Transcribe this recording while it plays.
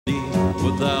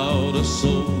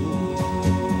soul.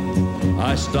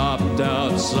 I stopped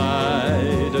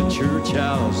outside a church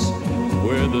house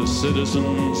where the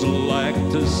citizens like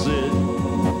to sit.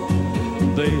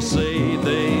 They say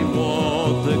they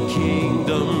want the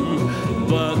kingdom,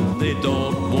 but they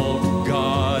don't want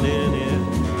God in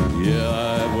it. Yeah,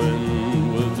 I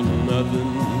went with nothing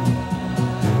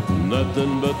but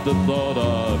the thought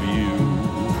of you.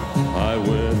 I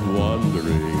went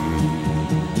wandering.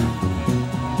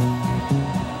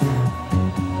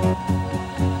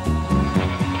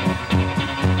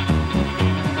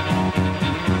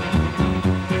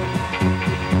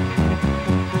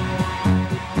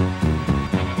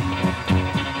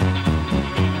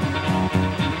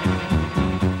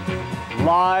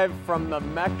 Live from the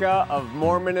Mecca of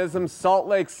Mormonism, Salt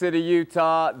Lake City,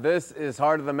 Utah, this is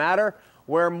Heart of the Matter,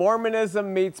 where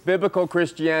Mormonism meets biblical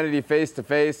Christianity face to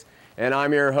face, and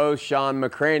I'm your host, Sean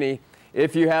McCraney.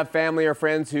 If you have family or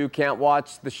friends who can't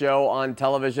watch the show on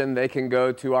television, they can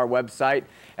go to our website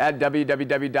at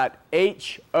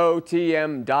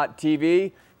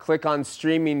www.hotm.tv, click on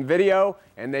streaming video,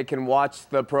 and they can watch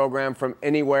the program from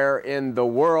anywhere in the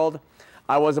world.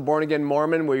 I Was a Born Again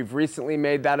Mormon. We've recently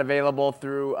made that available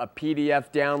through a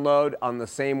PDF download on the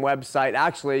same website.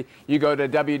 Actually, you go to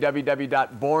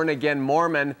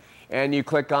www.bornagainmormon and you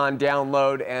click on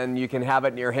download, and you can have it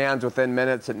in your hands within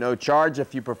minutes at no charge.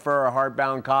 If you prefer a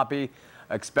hardbound copy,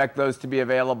 expect those to be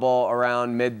available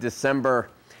around mid-December.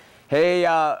 Hey,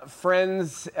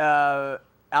 friends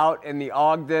out in the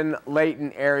Ogden,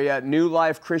 Layton area, New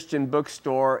Life Christian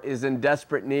Bookstore is in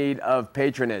desperate need of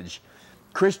patronage.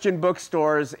 Christian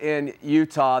bookstores in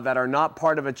Utah that are not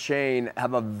part of a chain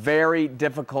have a very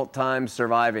difficult time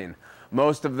surviving.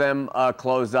 Most of them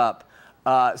close up.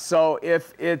 So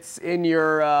if it's in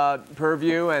your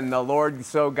purview and the Lord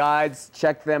so guides,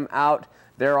 check them out.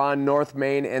 They're on North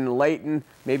Main in Layton.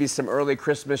 Maybe some early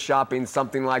Christmas shopping,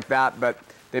 something like that. But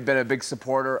they've been a big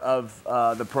supporter of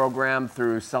the program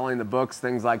through selling the books,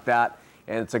 things like that.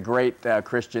 And it's a great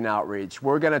Christian outreach.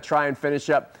 We're going to try and finish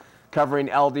up covering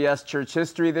LDS church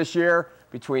history this year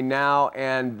between now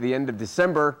and the end of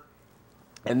December.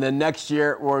 And then next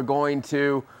year, we're going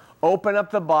to open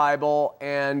up the Bible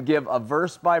and give a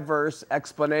verse-by-verse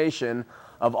explanation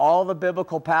of all the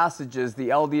biblical passages the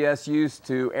LDS use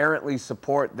to errantly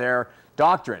support their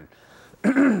doctrine.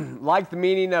 Like the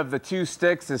meaning of the two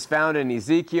sticks is found in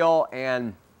Ezekiel,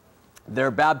 and their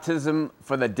baptism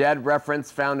for the dead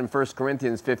reference found in 1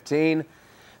 Corinthians 15,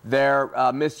 their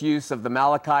misuse of the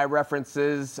Malachi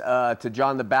references to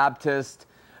John the Baptist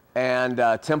and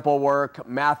temple work,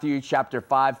 Matthew chapter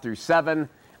 5 through 7,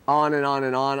 on and on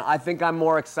and on. I think I'm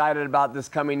more excited about this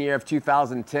coming year of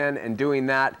 2010 and doing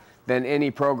that than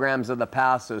any programs of the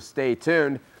past, so stay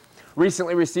tuned.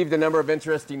 Recently received a number of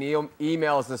interesting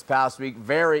emails this past week,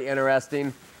 very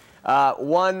interesting.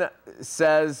 One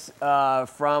says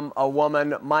from a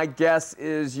woman, "My guess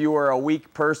is you are a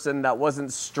weak person that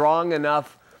wasn't strong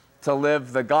enough to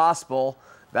live the gospel."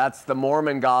 That's the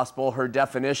Mormon gospel, her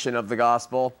definition of the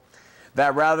gospel.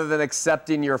 "That rather than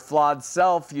accepting your flawed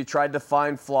self, you tried to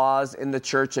find flaws in the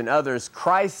church and others.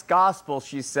 Christ's gospel,"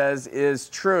 she says, "is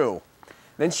true."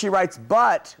 Then she writes,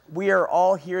 "But we are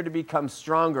all here to become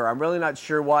stronger." I'm really not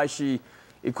sure why she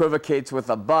equivocates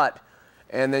with a but.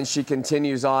 And then she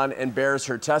continues on and bears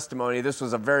her testimony. This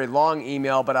was a very long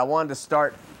email, but I wanted to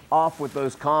start off with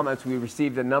those comments. We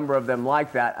received a number of them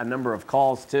like that, a number of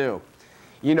calls too.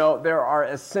 You know, there are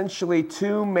essentially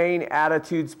two main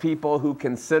attitudes people who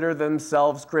consider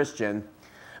themselves Christian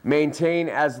maintain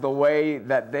as the way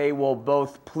that they will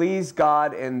both please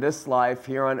God in this life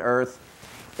here on earth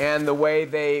and the way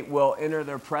they will enter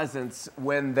their presence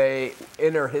when they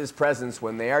enter His presence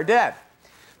when they are dead.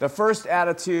 The first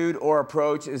attitude or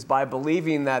approach is by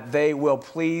believing that they will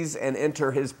please and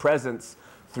enter His presence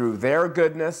through their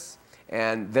goodness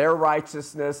and their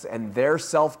righteousness and their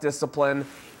self-discipline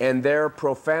and their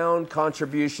profound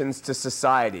contributions to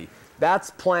society.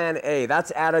 That's plan A.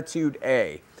 That's attitude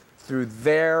A, through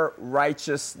their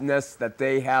righteousness that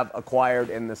they have acquired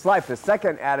in this life. The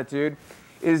second attitude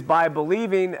is by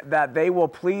believing that they will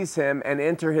please Him and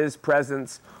enter His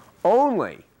presence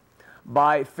only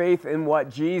by faith in what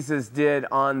Jesus did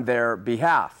on their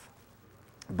behalf.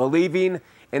 Believing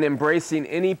and embracing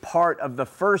any part of the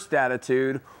first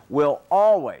attitude will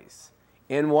always,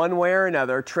 in one way or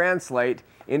another, translate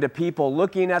into people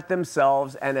looking at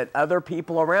themselves and at other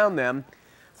people around them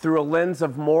through a lens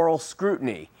of moral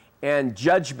scrutiny and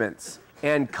judgments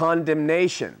and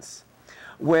condemnations.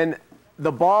 When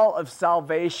the ball of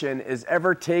salvation is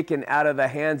ever taken out of the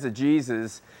hands of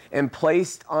Jesus and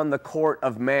placed on the court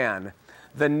of man,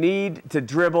 the need to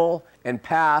dribble and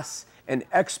pass and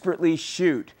expertly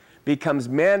shoot becomes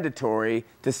mandatory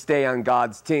to stay on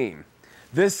God's team.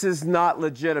 This is not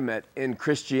legitimate in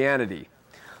Christianity.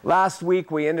 Last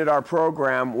week, we ended our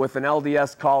program with an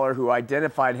LDS caller who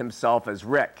identified himself as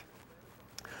Rick.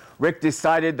 Rick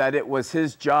decided that it was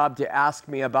his job to ask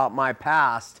me about my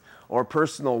past or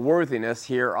personal worthiness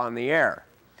here on the air.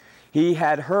 He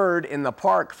had heard in the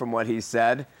park, from what he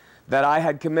said, that I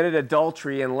had committed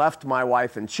adultery and left my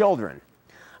wife and children.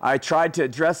 I tried to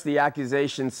address the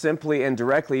accusation simply and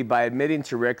directly by admitting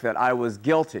to Rick that I was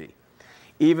guilty,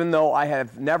 even though I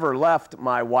have never left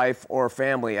my wife or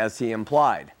family, as he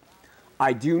implied.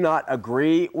 I do not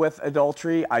agree with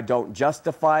adultery. I don't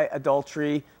justify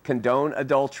adultery, condone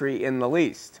adultery in the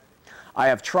least.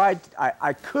 I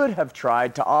could have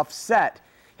tried to offset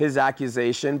his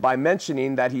accusation by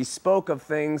mentioning that he spoke of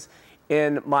things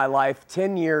in my life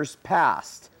 10 years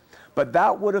past. But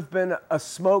that would have been a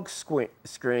smoke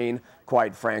screen,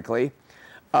 quite frankly,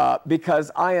 because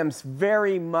I am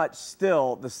very much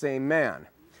still the same man.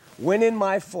 When in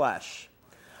my flesh,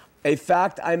 a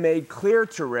fact I made clear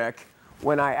to Rick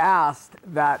when I asked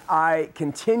that I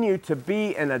continue to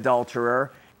be an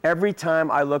adulterer every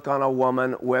time I look on a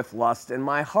woman with lust in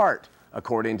my heart,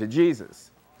 according to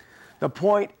Jesus. The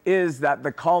point is that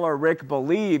the caller Rick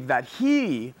believed that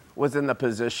he was in the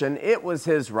position, it was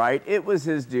his right, it was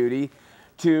his duty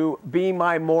to be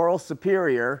my moral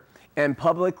superior and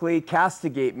publicly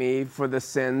castigate me for the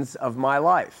sins of my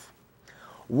life.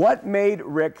 What made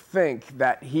Rick think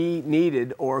that he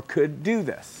needed or could do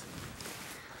this?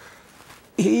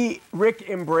 Rick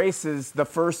embraces the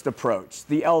first approach,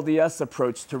 the LDS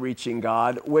approach to reaching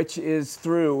God, which is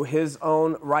through his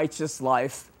own righteous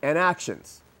life and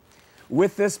actions.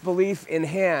 With this belief in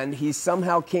hand, he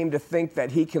somehow came to think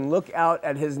that he can look out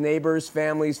at his neighbors,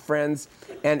 families, friends,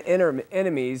 and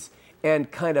enemies and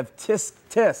kind of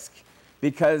tisk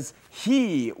because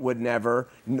he would never,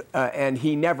 and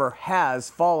he never has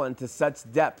fallen to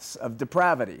such depths of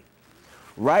depravity.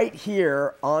 Right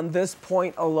here on this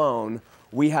point alone,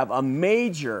 we have a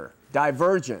major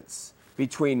divergence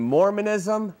between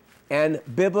Mormonism and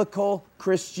biblical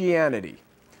Christianity.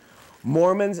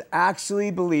 Mormons actually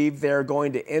believe they are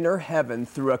going to enter heaven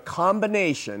through a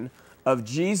combination of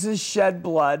Jesus' shed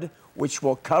blood, which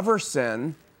will cover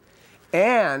sin,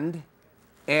 and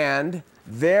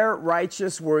their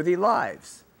righteous, worthy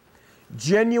lives.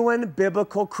 Genuine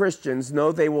biblical Christians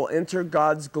know they will enter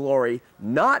God's glory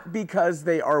not because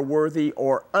they are worthy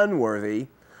or unworthy,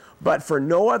 but for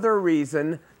no other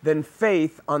reason than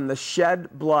faith on the shed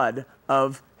blood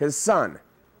of his Son.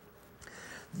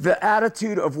 The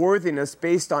attitude of worthiness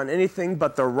based on anything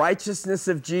but the righteousness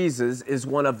of Jesus is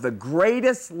one of the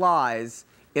greatest lies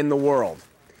in the world.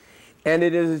 And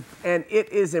it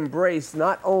is embraced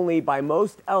not only by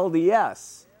most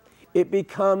LDS, it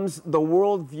becomes the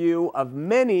worldview of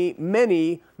many,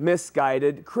 many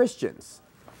misguided Christians.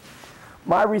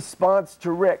 My response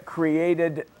to Rick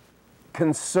created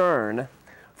concern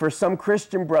for some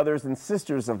Christian brothers and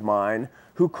sisters of mine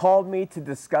who called me to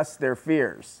discuss their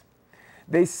fears.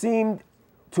 They seemed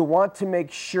to want to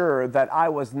make sure that I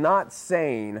was not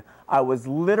saying I was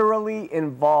literally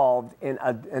involved in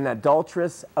an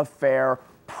adulterous affair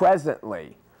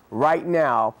presently, right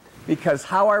now, because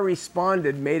how I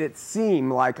responded made it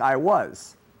seem like I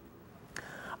was.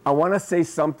 I want to say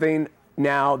something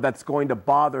now that's going to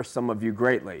bother some of you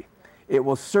greatly. It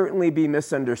will certainly be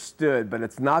misunderstood, but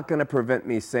it's not going to prevent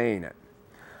me saying it.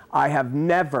 I have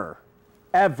never,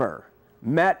 ever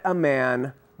met a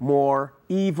man more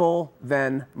evil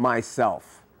than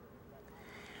myself.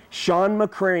 Sean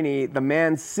McCraney, the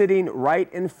man sitting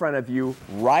right in front of you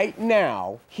right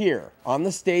now, here on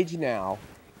the stage now,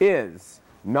 is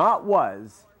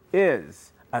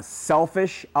a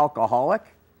selfish alcoholic.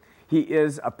 He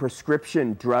is a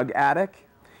prescription drug addict.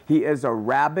 He is a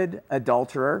rabid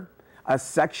adulterer, a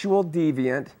sexual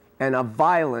deviant, and a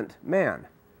violent man.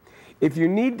 If you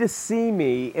need to see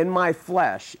me in my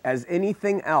flesh as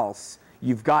anything else,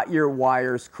 you've got your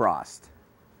wires crossed.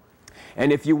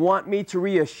 And if you want me to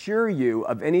reassure you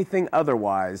of anything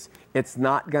otherwise, it's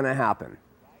not going to happen.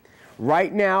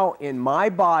 Right now, in my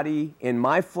body, in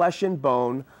my flesh and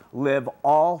bone, live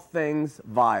all things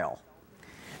vile.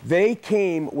 They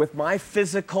came with my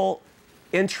physical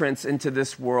entrance into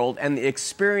this world and the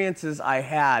experiences I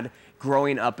had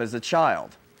growing up as a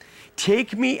child.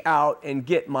 Take me out and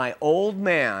get my old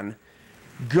man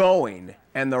going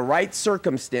and the right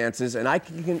circumstances, and I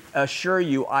can assure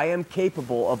you I am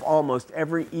capable of almost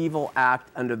every evil act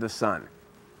under the sun.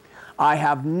 I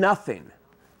have nothing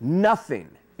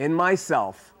in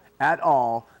myself at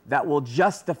all that will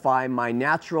justify my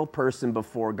natural person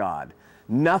before God.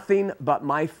 Nothing but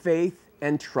my faith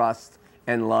and trust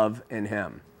and love in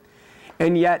him.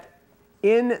 And yet,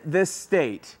 in this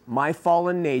state, my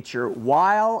fallen nature,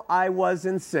 while I was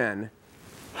in sin,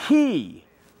 he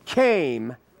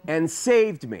came and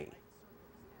saved me.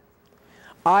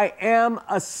 I am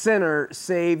a sinner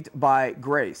saved by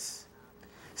grace,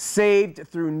 saved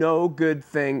through no good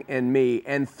thing in me.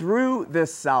 And through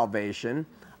this salvation,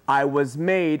 I was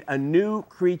made a new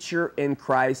creature in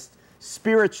Christ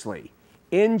spiritually,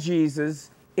 in Jesus,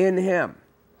 in him.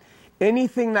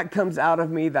 Anything that comes out of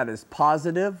me that is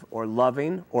positive or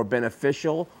loving or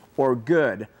beneficial or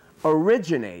good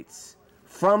originates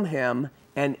from him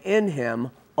and in him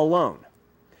alone.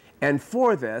 And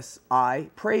for this, I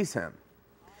praise him.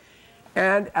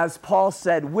 And as Paul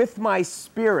said, with my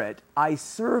spirit, I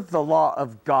serve the law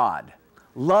of God,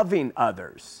 loving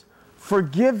others,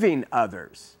 forgiving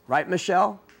others. Right,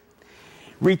 Michelle?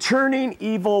 Returning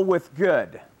evil with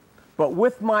good, but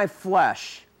with my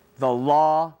flesh, the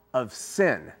law of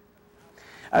sin.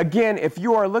 Again, if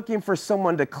you are looking for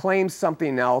someone to claim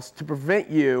something else to prevent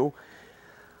you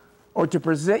or to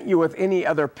present you with any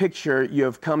other picture, you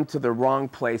have come to the wrong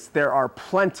place. There are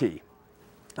plenty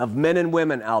of men and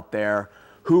women out there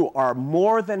who are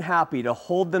more than happy to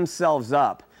hold themselves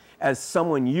up as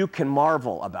someone you can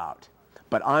marvel about.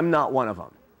 But I'm not one of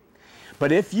them.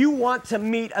 But if you want to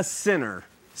meet a sinner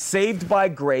saved by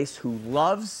grace who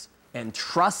loves and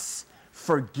trusts,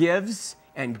 forgives,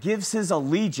 and gives his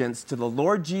allegiance to the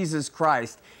Lord Jesus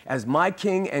Christ as my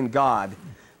King and God,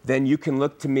 then you can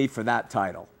look to me for that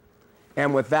title.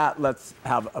 And with that, let's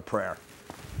have a prayer.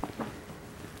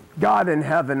 God in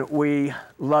heaven, we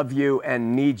love you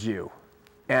and need you,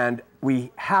 and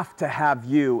we have to have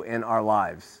you in our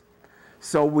lives.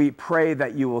 So we pray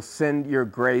that you will send your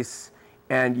grace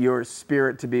and your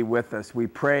spirit to be with us. We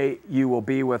pray you will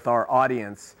be with our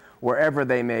audience wherever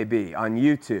they may be, on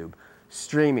YouTube,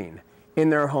 streaming, in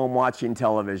their home watching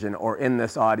television, or in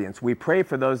this audience. We pray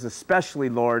for those especially,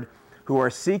 Lord, who are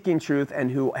seeking truth and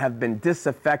who have been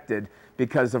disaffected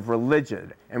because of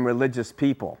religion and religious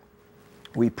people.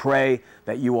 We pray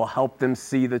that you will help them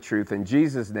see the truth. In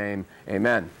Jesus' name,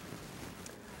 amen.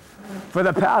 For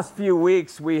the past few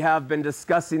weeks, we have been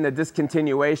discussing the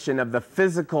discontinuation of the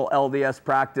physical LDS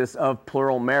practice of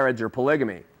plural marriage or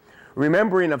polygamy.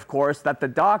 Remembering, of course, that the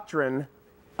doctrine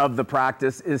of the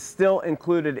practice is still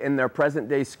included in their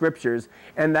present-day scriptures,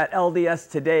 and that LDS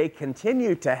today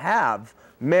continue to have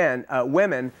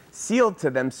women sealed to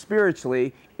them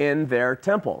spiritually in their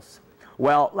temples.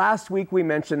 Well, last week we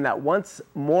mentioned that once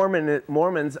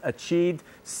Mormons achieved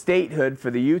statehood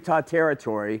for the Utah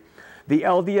Territory, the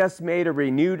LDS made a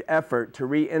renewed effort to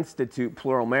reinstitute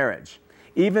plural marriage,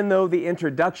 even though the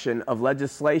introduction of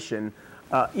legislation,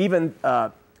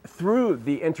 through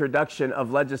the introduction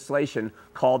of legislation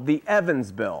called the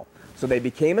Evans Bill. So they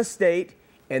became a state,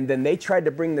 and then they tried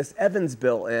to bring this Evans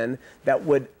Bill in that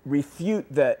would refute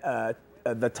the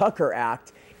Tucker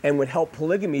Act and would help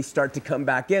polygamy start to come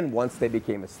back in once they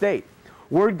became a state.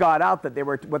 Word got out that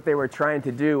what they were trying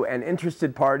to do, and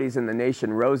interested parties in the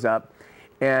nation rose up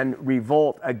and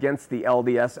revolt against the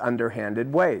LDS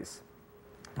underhanded ways.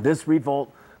 This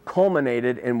revolt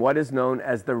culminated in what is known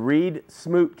as the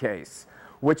Reed-Smoot case,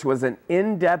 which was an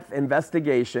in-depth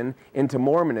investigation into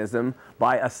Mormonism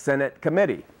by a Senate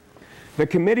committee. The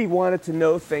committee wanted to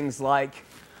know things like,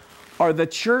 are the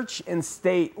church and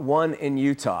state one in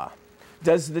Utah?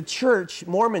 Does the church,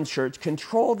 Mormon church,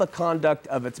 control the conduct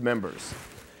of its members?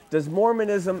 Does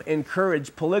Mormonism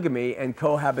encourage polygamy and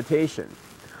cohabitation?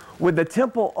 Would the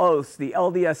temple oaths the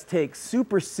LDS take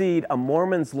supersede a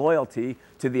Mormon's loyalty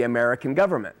to the American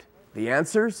government? The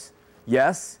answers?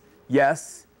 Yes,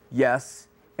 yes, yes,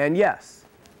 and yes.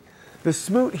 The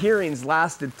Smoot hearings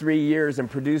lasted 3 years and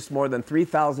produced more than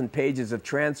 3,000 pages of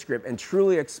transcript and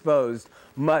truly exposed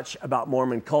much about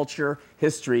Mormon culture,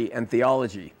 history, and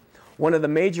theology. One of the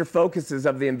major focuses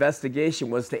of the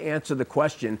investigation was to answer the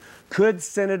question, could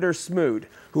Senator Smoot,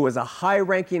 who was a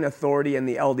high-ranking authority in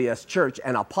the LDS Church,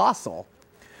 an apostle,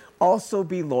 also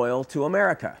be loyal to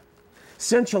America?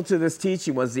 Central to this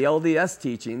teaching was the LDS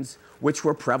teachings, which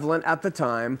were prevalent at the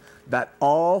time, that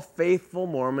all faithful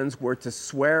Mormons were to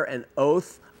swear an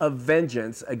oath of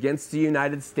vengeance against the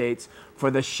United States for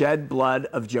the shed blood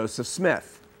of Joseph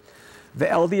Smith. The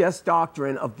LDS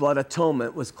doctrine of blood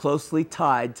atonement was closely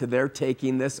tied to their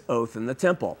taking this oath in the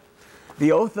temple.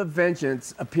 The oath of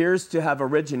vengeance appears to have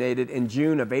originated in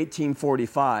June of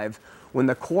 1845 when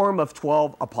the Quorum of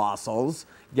 12 Apostles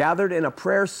gathered in a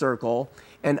prayer circle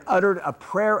and uttered a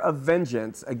prayer of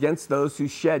vengeance against those who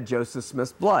shed Joseph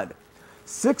Smith's blood.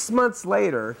 6 months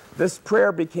later, this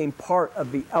prayer became part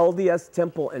of the LDS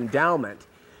temple endowment,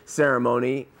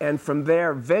 ceremony, and from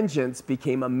there, vengeance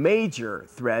became a major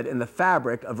thread in the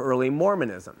fabric of early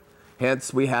Mormonism.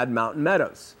 Hence, we had Mountain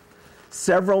Meadows.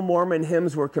 Several Mormon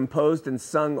hymns were composed and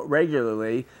sung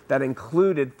regularly that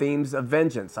included themes of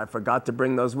vengeance. I forgot to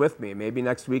bring those with me. Maybe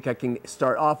next week I can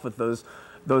start off with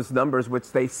those numbers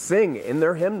which they sing in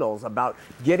their hymnals about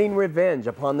getting revenge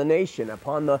upon the nation,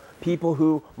 upon the people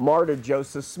who martyred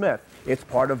Joseph Smith. It's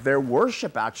part of their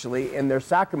worship, actually, in their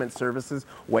sacrament services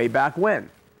way back when.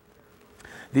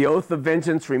 The oath of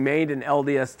vengeance remained in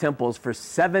LDS temples for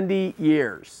 70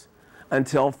 years.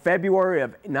 Until February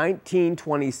of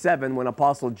 1927, when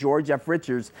Apostle George F.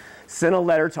 Richards sent a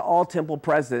letter to all temple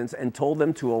presidents and told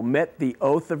them to omit the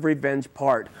oath of revenge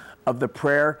part of the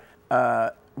prayer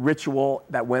ritual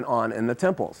that went on in the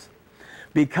temples.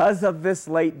 Because of this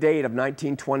late date of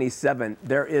 1927,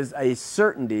 there is a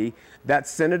certainty that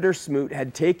Senator Smoot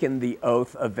had taken the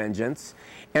oath of vengeance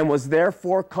and was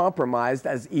therefore compromised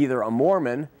as either a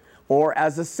Mormon or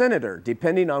as a senator,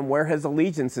 depending on where his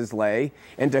allegiances lay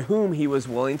and to whom he was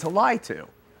willing to lie to.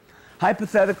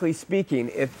 Hypothetically speaking,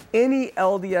 if any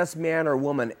LDS man or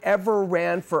woman ever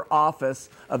ran for office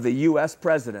of the U.S.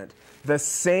 president, the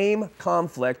same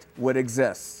conflict would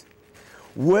exist.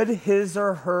 Would his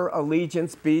or her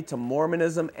allegiance be to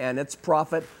Mormonism and its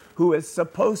prophet, who is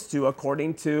supposed to,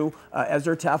 according to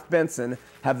Ezra Taft Benson,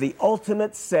 have the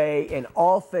ultimate say in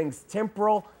all things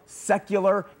temporal,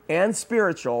 secular, and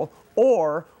spiritual,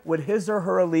 or would his or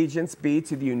her allegiance be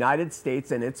to the United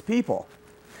States and its people?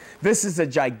 This is a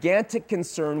gigantic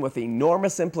concern with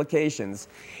enormous implications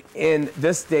in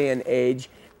this day and age,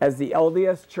 as the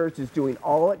LDS Church is doing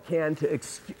all it can to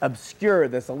obscure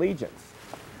this allegiance.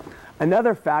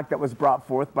 Another fact that was brought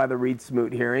forth by the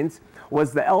Reed-Smoot hearings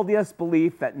was the LDS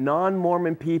belief that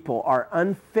non-Mormon people are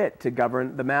unfit to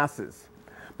govern the masses.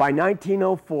 By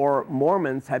 1904,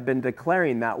 Mormons had been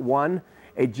declaring that, one,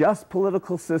 a just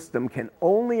political system can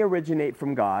only originate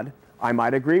from God. I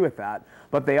might agree with that.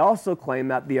 But they also claim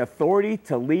that the authority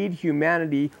to lead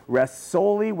humanity rests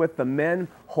solely with the men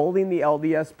holding the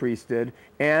LDS priesthood,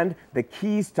 and the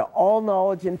keys to all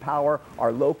knowledge and power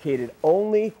are located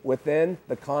only within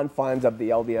the confines of the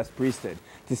LDS priesthood.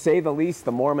 To say the least,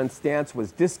 the Mormon stance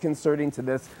was disconcerting to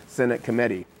this Senate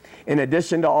committee. In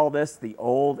addition to all this, the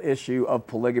old issue of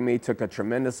polygamy took a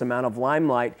tremendous amount of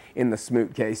limelight in the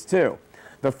Smoot case, too.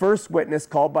 The first witness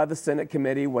called by the Senate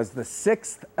committee was the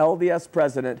 6th LDS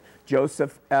president,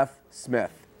 Joseph F.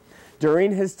 Smith.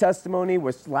 During his testimony,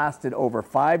 which lasted over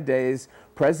 5 days,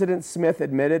 President Smith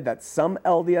admitted that some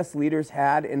LDS leaders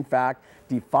had, in fact,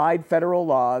 defied federal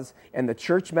laws and the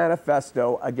church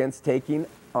manifesto against taking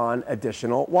on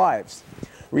additional wives.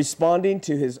 Responding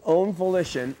to his own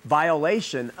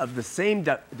violation of the same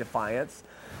defiance,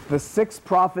 the 6th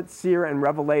prophet, seer, and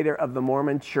revelator of the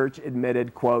Mormon Church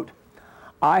admitted, quote,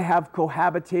 "I have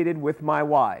cohabitated with my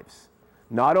wives,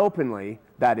 not openly,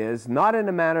 that is, not in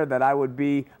a manner that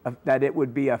it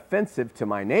would be offensive to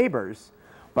my neighbors,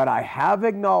 but I have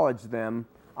acknowledged them,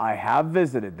 I have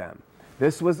visited them."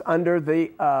 This was under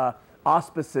the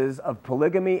auspices of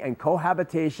polygamy and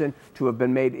cohabitation to have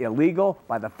been made illegal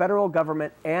by the federal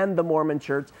government and the Mormon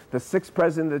Church. The 6th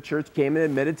president of the church came and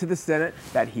admitted to the Senate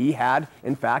that he had,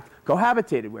 in fact,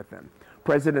 cohabitated with them.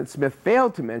 President Smith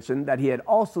failed to mention that he had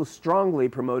also strongly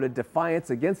promoted defiance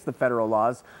against the federal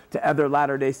laws to other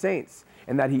Latter-day Saints,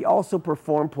 and that he also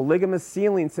performed polygamous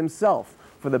sealings himself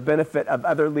for the benefit of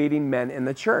other leading men in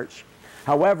the church.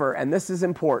 However, and this is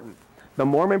important, the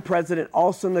Mormon president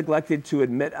also neglected to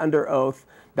admit under oath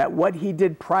that what he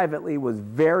did privately was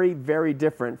very, very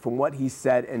different from what he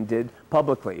said and did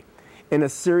publicly. In a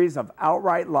series of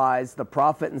outright lies, the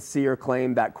prophet and seer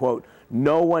claimed that, quote,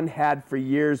 "no one had for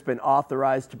years been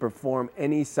authorized to perform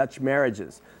any such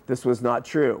marriages." This was not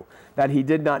true. That he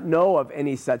did not know of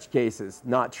any such cases,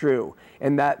 not true.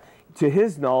 And that, to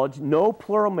his knowledge, no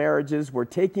plural marriages were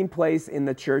taking place in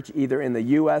the church, either in the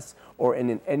U.S. or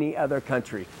in any other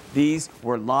country. These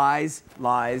were lies,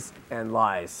 lies, and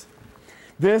lies.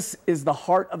 This is the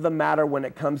heart of the matter when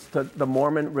it comes to the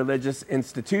Mormon religious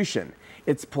institution.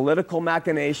 Its political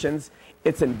machinations,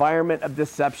 its environment of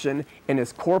deception, and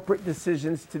its corporate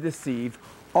decisions to deceive,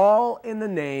 all in the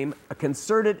name, a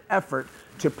concerted effort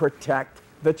to protect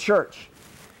the church.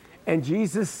 And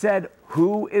Jesus said,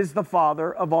 who is the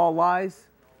father of all lies?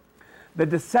 The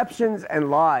deceptions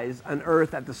and lies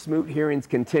unearthed at the Smoot hearings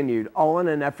continued, all in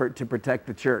an effort to protect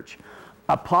the church.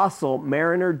 Apostle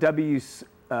Mariner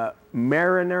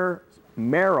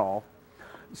Merrill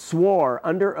swore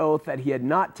under oath that he had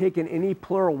not taken any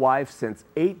plural wives since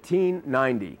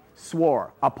 1890.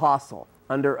 Swore, apostle,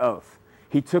 under oath.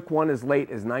 He took one as late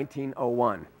as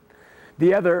 1901.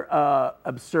 The other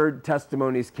absurd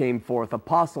testimonies came forth.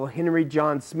 Apostle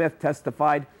John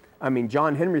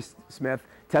Henry Smith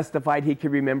testified he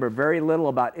could remember very little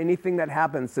about anything that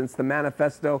happened since the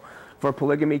manifesto for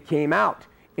polygamy came out,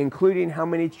 including how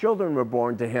many children were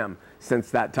born to him since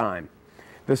that time.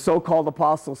 The so-called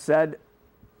apostle said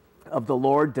of the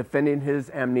Lord, defending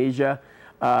his amnesia,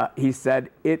 he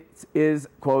said, "It is,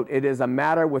 quote, it is a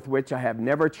matter with which I have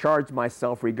never charged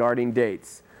myself regarding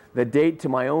dates. The date to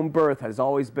my own birth has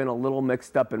always been a little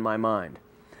mixed up in my mind."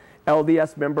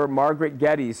 LDS member Margaret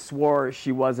Getty swore she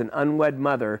was an unwed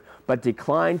mother, but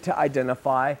declined to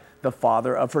identify the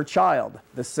father of her child.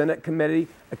 The Senate committee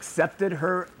accepted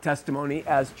her testimony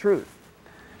as truth.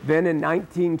 Then in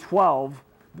 1912,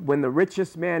 when the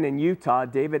richest man in Utah,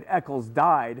 David Eccles,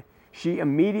 died, she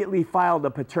immediately filed a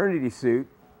paternity suit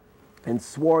and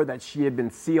swore that she had been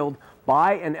sealed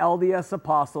by an LDS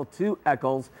apostle to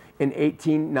Eccles in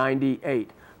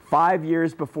 1898, 5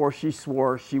 years before she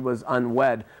swore she was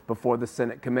unwed before the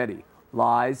Senate committee.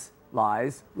 Lies,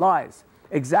 lies, lies.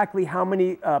 Exactly how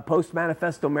many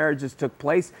post-manifesto marriages took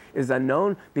place is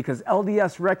unknown, because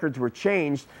LDS records were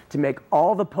changed to make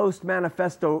all the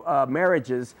post-manifesto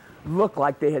marriages look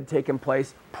like they had taken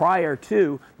place prior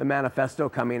to the manifesto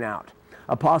coming out.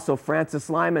 Apostle Francis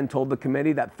Lyman told the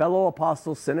committee that fellow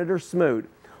apostle Senator Smoot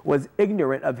was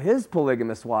ignorant of his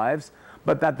polygamous wives,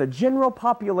 but that the general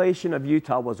population of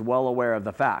Utah was well aware of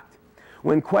the fact.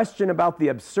 When questioned about the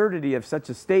absurdity of such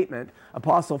a statement,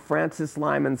 Apostle Francis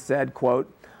Lyman said,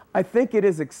 quote, "I think it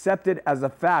is accepted as a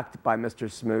fact by Mr.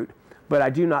 Smoot, but I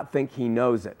do not think he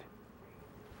knows it."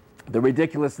 The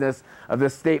ridiculousness of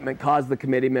this statement caused the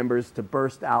committee members to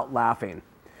burst out laughing.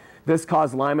 This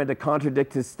caused Lyman to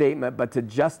contradict his statement, but to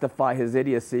justify his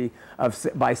idiocy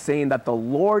by saying that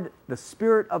the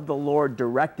Spirit of the Lord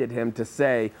directed him to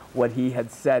say what he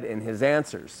had said in his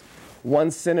answers.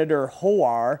 One Senator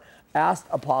Hoar asked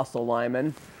Apostle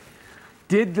Lyman,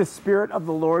 "Did the Spirit of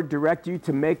the Lord direct you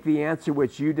to make the answer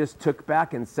which you just took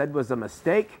back and said was a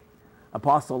mistake?"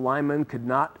 Apostle Lyman could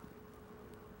not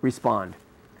respond.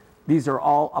 These are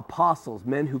all apostles,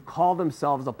 men who call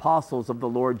themselves apostles of the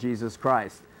Lord Jesus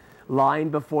Christ, lying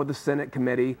before the Senate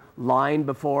committee, lying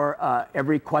before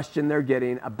every question they're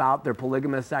getting about their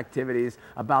polygamous activities,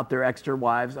 about their extra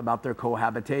wives, about their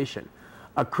cohabitation.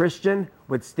 A Christian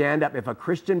would stand up, if a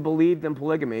Christian believed in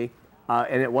polygamy,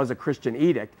 and it was a Christian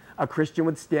edict, a Christian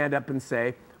would stand up and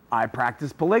say, "I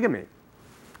practice polygamy."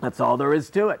 That's all there is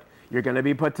to it. You're going to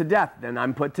be put to death, then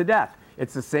I'm put to death.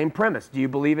 It's the same premise. Do you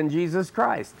believe in Jesus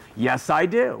Christ? Yes, I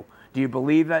do. Do you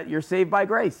believe that you're saved by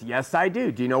grace? Yes, I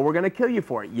do. Do you know we're going to kill you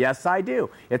for it? Yes, I do.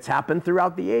 It's happened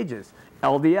throughout the ages.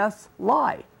 LDS,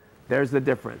 lie. There's the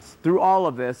difference. Through all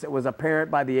of this, it was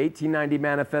apparent by the 1890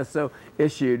 manifesto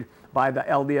issued by the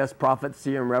LDS prophet,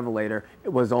 seer, and revelator,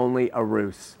 it was only a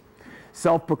ruse.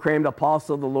 Self-proclaimed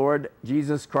apostle of the Lord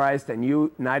Jesus Christ and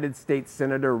United States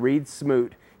Senator Reed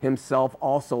Smoot himself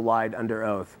also lied under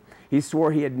oath. He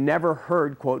swore he had never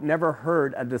heard, quote, never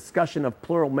heard a discussion of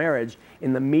plural marriage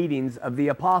in the meetings of the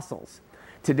apostles.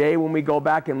 Today, when we go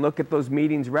back and look at those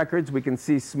meetings records, we can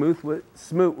see Smoot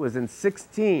was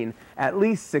in at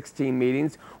least 16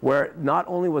 meetings where not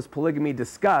only was polygamy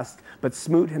discussed, but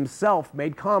Smoot himself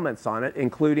made comments on it,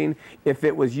 including if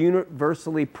it was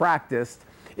universally practiced,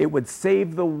 it would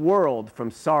save the world from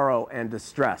sorrow and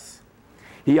distress.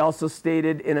 He also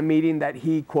stated in a meeting that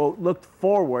he, quote, looked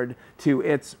forward to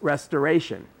its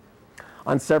restoration.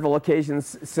 On several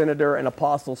occasions, Senator and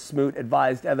Apostle Smoot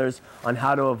advised others on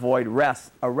how to avoid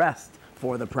arrest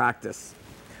for the practice.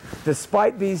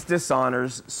 Despite these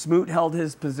dishonors, Smoot held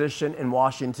his position in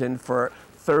Washington for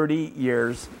 30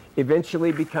 years,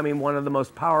 eventually becoming one of the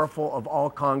most powerful of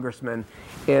all congressmen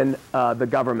in the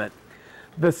government.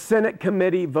 The Senate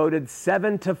committee voted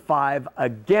 7-5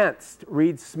 against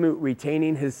Reed Smoot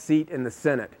retaining his seat in the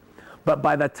Senate. But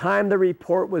by the time the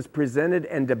report was presented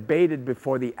and debated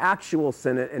before the actual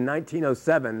Senate in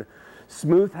 1907,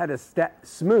 Smoot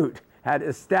had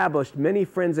established many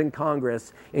friends in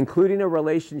Congress, including a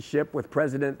relationship with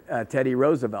President Teddy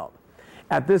Roosevelt.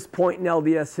 At this point in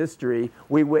LDS history,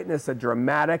 we witness a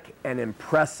dramatic and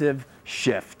impressive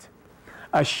shift.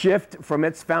 A shift from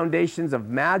its foundations of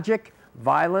magic,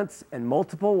 violence, and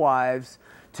multiple wives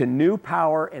to new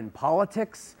power in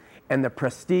politics and the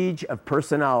prestige of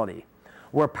personality.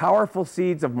 Where powerful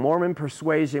seeds of Mormon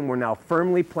persuasion were now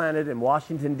firmly planted in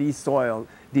Washington,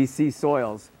 D.C.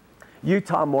 soils,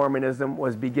 Utah Mormonism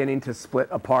was beginning to split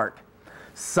apart.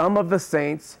 Some of the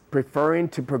saints, preferring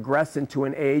to progress into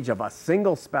an age of a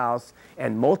single spouse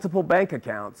and multiple bank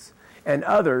accounts, and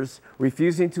others,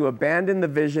 refusing to abandon the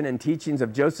vision and teachings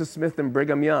of Joseph Smith and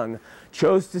Brigham Young,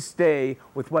 chose to stay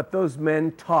with what those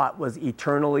men taught was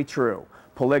eternally true: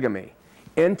 polygamy.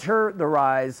 Enter the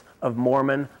rise of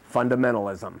Mormon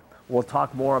fundamentalism. We'll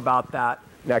talk more about that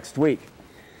next week.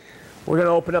 We're going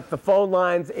to open up the phone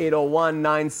lines,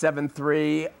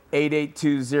 801-973-8820,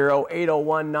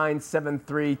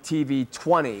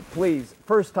 801-973-TV20. Please,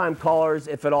 first-time callers,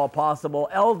 if at all possible,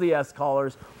 LDS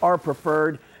callers are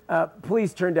preferred.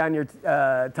 Please turn down your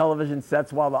television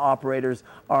sets while the operators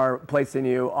are placing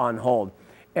you on hold.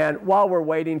 And while we're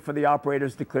waiting for the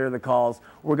operators to clear the calls,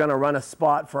 we're going to run a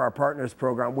spot for our partners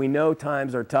program. We know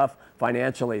times are tough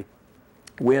financially.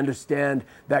 We understand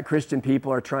that Christian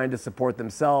people are trying to support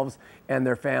themselves and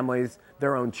their families,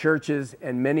 their own churches,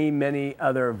 and many, many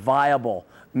other viable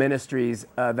ministries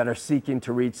that are seeking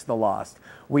to reach the lost.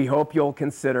 We hope you'll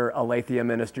consider Aletheia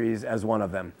Ministries as one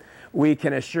of them. We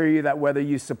can assure you that whether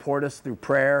you support us through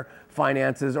prayer,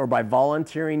 finances, or by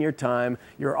volunteering your time,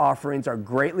 your offerings are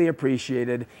greatly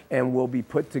appreciated and will be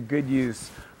put to good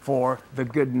use for the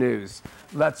good news.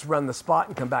 Let's run the spot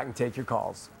and come back and take your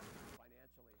calls.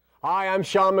 Hi, I'm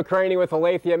Sean McCraney with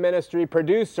Aletheia Ministry,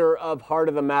 producer of Heart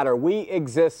of the Matter. We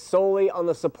exist solely on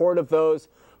the support of those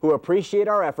who appreciate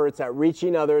our efforts at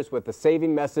reaching others with the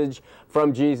saving message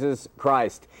from Jesus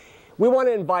Christ. We want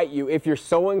to invite you, if you're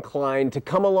so inclined, to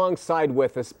come alongside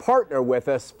with us, partner with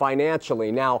us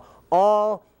financially. Now,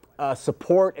 all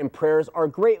support and prayers are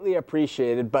greatly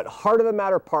appreciated, but Heart of the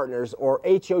Matter Partners, or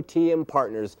HOTM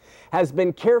Partners, has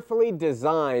been carefully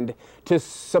designed to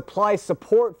supply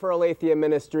support for Aletheia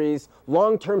Ministries'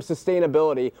 long-term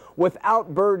sustainability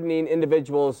without burdening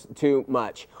individuals too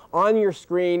much. On your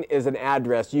screen is an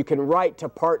address. You can write to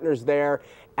partners there,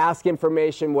 ask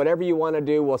information, whatever you want to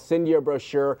do. We'll send you a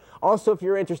brochure. Also, if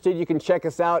you're interested, you can check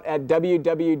us out at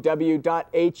www.hotm.tv.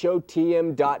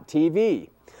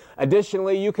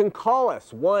 Additionally, you can call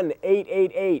us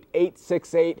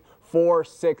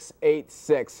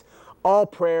 1-888-868-4686. All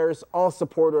prayers, all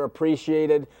support are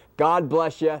appreciated. God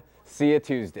bless you. See you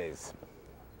Tuesdays.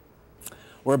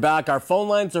 We're back. Our phone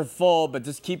lines are full, but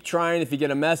just keep trying. If you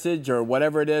get a message or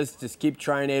whatever it is, just keep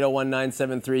trying.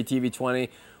 801-973-TV20.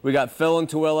 We got Phil in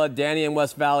Tooele, Danny in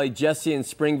West Valley, Jesse in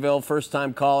Springville,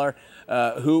 first-time caller,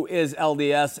 who is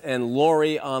LDS, and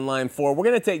Lori on line 4. We're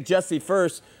going to take Jesse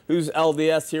first, who's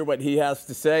LDS, hear what he has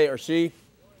to say, or she.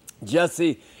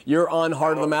 Jesse, you're on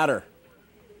Heart of the Matter.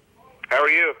 How are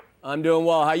you? I'm doing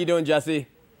well. How you doing, Jesse?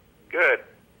 Good.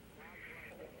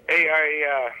 Hey,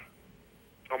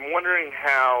 I'm wondering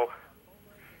how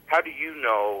do you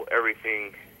know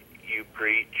everything you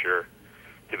preach or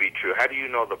to be true? How do you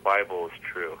know the Bible is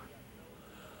true?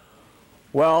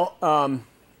 Well,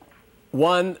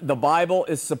 one, the Bible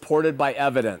is supported by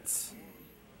evidence,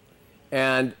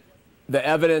 and the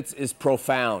evidence is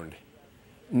profound.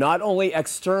 Not only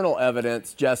external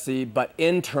evidence, Jesse, but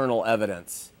internal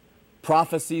evidence.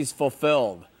 Prophecies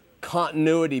fulfilled,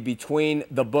 continuity between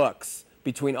the books,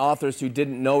 between authors who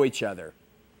didn't know each other.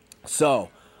 So,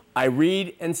 I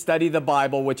read and study the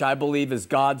Bible, which I believe is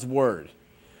God's Word.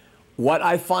 What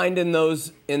I find in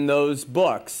those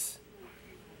books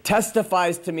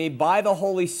testifies to me by the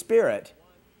Holy Spirit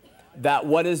that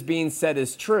what is being said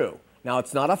is true. Now,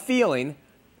 it's not a feeling.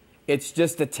 It's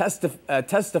just a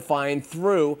testifying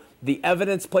through the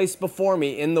evidence placed before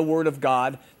me in the Word of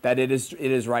God that it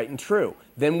is right and true.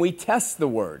 Then we test the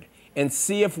Word and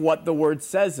see if what the Word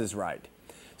says is right.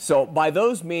 So by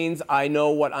those means, I know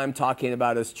what I'm talking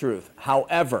about is truth.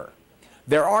 However,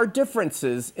 there are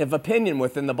differences of opinion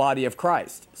within the body of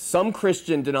Christ. Some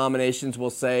Christian denominations will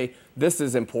say this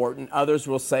is important. Others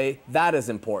will say that is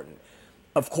important.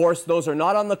 Of course, those are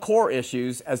not on the core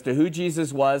issues as to who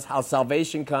Jesus was, how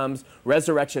salvation comes,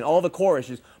 resurrection, all the core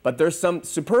issues, but there's some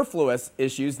superfluous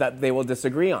issues that they will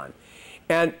disagree on.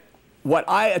 And what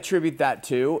I attribute that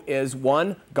to is,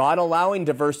 one, God allowing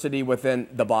diversity within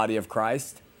the body of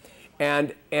Christ,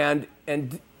 and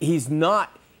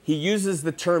he uses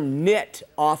the term knit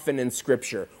often in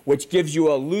Scripture, which gives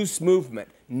you a loose movement,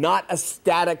 not a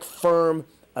static, firm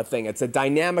thing. It's a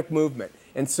dynamic movement.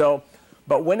 And so,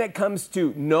 but when it comes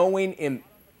to knowing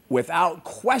without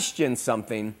question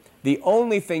something, the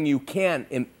only thing you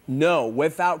can know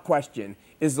without question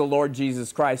is the Lord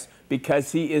Jesus Christ,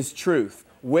 because he is truth,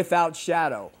 without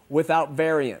shadow, without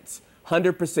variance,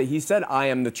 100%. He said, I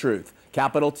am the truth,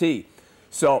 capital T.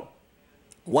 So,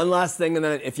 one last thing, and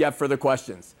then if you have further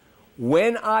questions.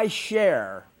 When I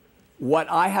share what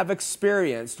I have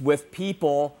experienced with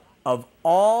people of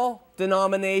all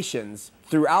denominations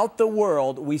throughout the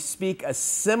world, we speak a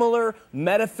similar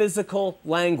metaphysical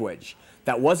language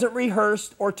that wasn't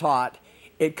rehearsed or taught.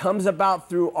 It comes about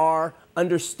through our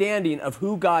understanding of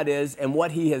who God is and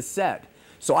what he has said.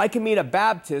 So I can meet a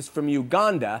Baptist from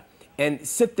Uganda and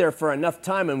sit there for enough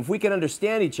time, and if we can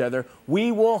understand each other,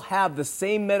 we will have the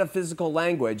same metaphysical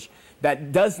language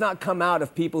that does not come out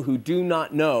of people who do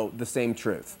not know the same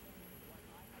truth.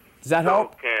 Does that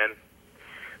help?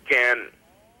 Can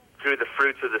through the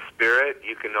fruits of the Spirit,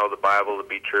 you can know the Bible to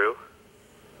be true?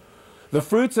 The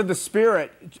fruits of the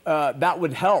Spirit, that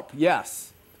would help,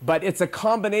 yes. But it's a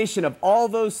combination of all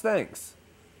those things.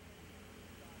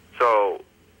 So,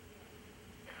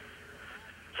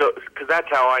 because that's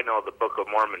how I know the Book of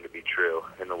Mormon to be true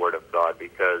in the Word of God,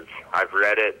 because I've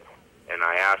read it, and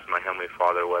I asked my Heavenly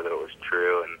Father whether it was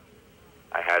true, and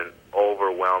I had an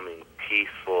overwhelming,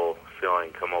 peaceful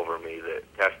feeling come over me that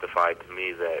testified to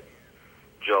me that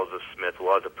Joseph Smith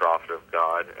was a prophet of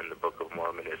God, and the Book of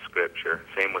Mormon is Scripture.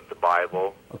 Same with the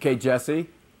Bible. Okay, Jesse,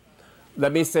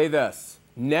 let me say this.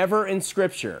 Never in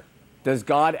Scripture does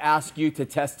God ask you to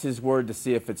test his word to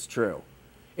see if it's true.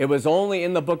 It was only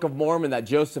in the Book of Mormon that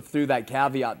Joseph threw that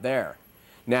caveat there.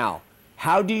 Now,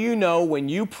 how do you know when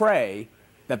you pray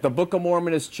that the Book of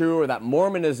Mormon is true or that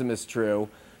Mormonism is true?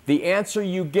 The answer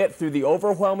you get through the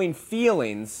overwhelming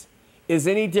feelings is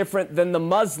any different than the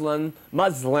Muslim,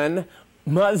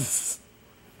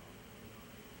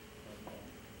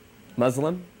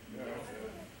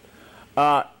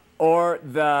 or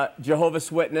the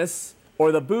Jehovah's Witness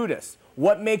or the Buddhist.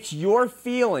 What makes your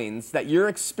feelings that you're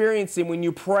experiencing when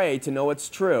you pray to know it's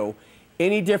true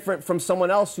any different from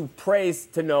someone else who prays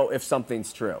to know if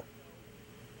something's true?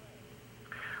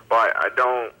 Well, I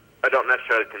don't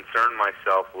necessarily concern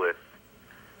myself with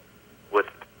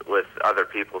other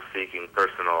people seeking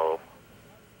personal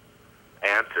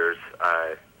answers,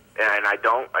 and I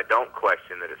don't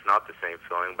question that it's not the same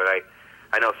feeling. But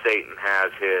I know Satan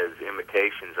has his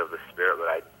imitations of the Spirit, but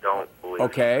I don't believe.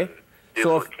 Okay.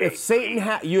 So if Satan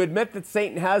you admit that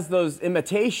Satan has those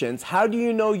imitations, how do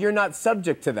you know you're not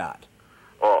subject to that?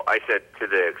 Well, I said to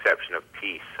the exception of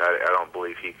peace. I don't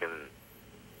believe he can.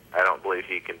 I don't believe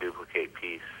he can duplicate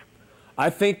peace. I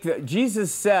think that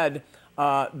Jesus said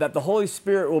that the Holy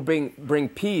Spirit will bring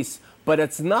peace, but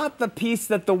it's not the peace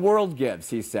that the world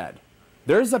gives, he said.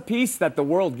 There's a peace that the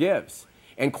world gives.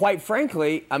 And quite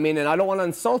frankly, I mean, and I don't want to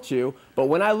insult you, but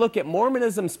when I look at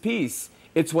Mormonism's peace,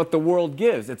 it's what the world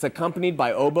gives. It's accompanied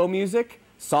by oboe music,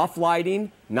 soft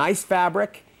lighting, nice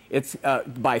fabric. It's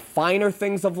by finer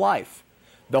things of life.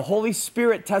 The Holy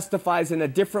Spirit testifies in a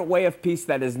different way of peace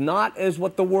that is not as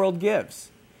what the world gives.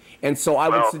 And so I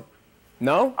would...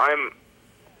 No?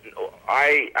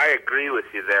 I agree with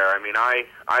you there. I mean, I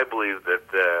believe that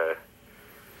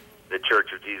the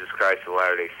Church of Jesus Christ of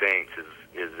Latter-day Saints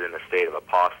is in a state of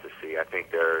apostasy. I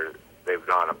think they've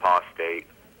gone apostate.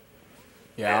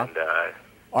 Yeah. And,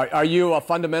 are you a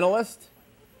fundamentalist?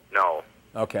 No.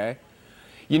 Okay.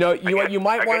 You know, you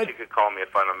might want to... I guess you could call me a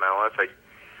fundamentalist.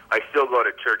 I still go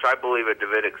to church. I believe a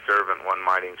Davidic servant, one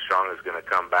mighty and strong, is going to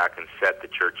come back and set the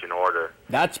church in order.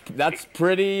 That's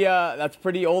pretty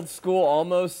old school,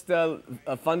 almost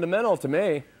fundamental to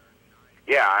me.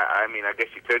 Yeah, I mean, I guess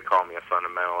you could call me a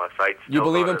fundamentalist. You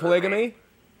believe in polygamy?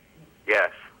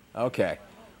 Yes. Okay.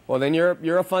 Well, then you're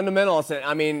a fundamentalist.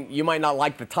 I mean, you might not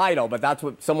like the title, but that's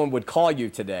what someone would call you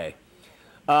today.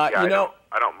 I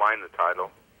don't mind the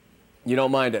title. You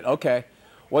don't mind it? Okay.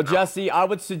 Well, Jesse, I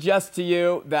would suggest to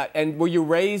you that, and were you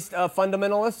raised a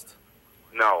fundamentalist?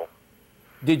 No.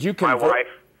 Did you convert?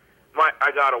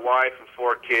 I got a wife and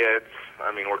 4 kids.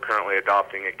 I mean, we're currently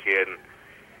adopting a kid, and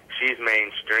she's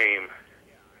mainstream.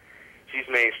 She's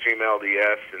mainstream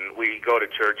LDS, and we go to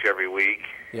church every week.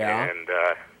 Yeah. And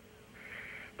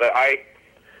but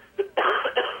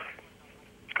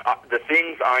the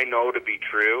things I know to be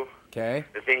true. Okay.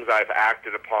 The things I've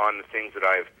acted upon, the things that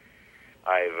I've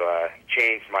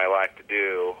changed my life to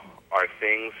do are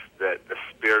things that the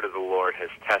Spirit of the Lord has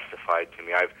testified to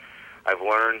me. I've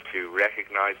learned to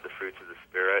recognize the fruits of the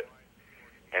Spirit,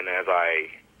 and as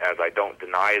I don't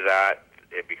deny that,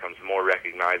 it becomes more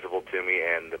recognizable to me,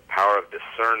 and the power of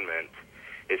discernment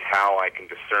is how I can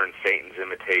discern Satan's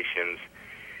imitations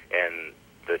and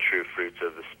the true fruits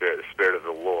of the Spirit of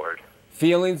the Lord.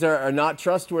 Feelings are not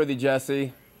trustworthy,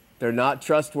 Jesse. They're not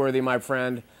trustworthy, my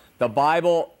friend. The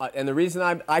Bible, and the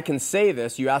reason I can say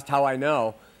this, you asked how I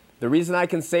know, the reason I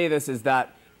can say this is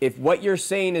that if what you're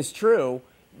saying is true,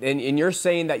 and you're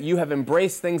saying that you have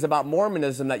embraced things about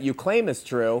Mormonism that you claim is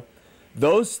true,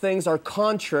 those things are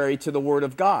contrary to the Word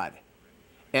of God.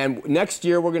 And next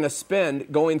year, we're going to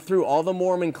spend going through all the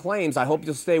Mormon claims. I hope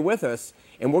you'll stay with us.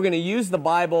 And we're going to use the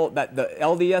Bible that the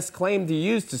LDS claim to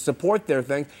use to support their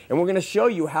thing. And we're going to show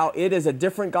you how it is a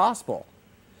different gospel.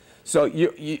 So,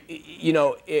 I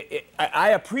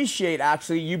appreciate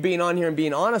actually you being on here and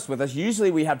being honest with us.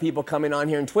 Usually we have people coming on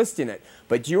here and twisting it.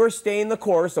 But you are staying the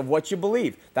course of what you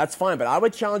believe. That's fine. But I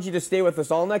would challenge you to stay with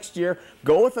us all next year.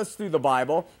 Go with us through the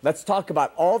Bible. Let's talk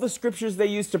about all the scriptures they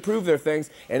use to prove their things.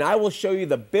 And I will show you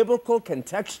the biblical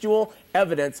contextual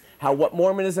evidence how what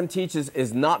Mormonism teaches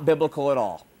is not biblical at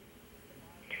all.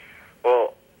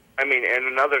 Well, I mean, and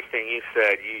another thing you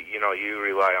said, you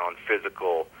rely on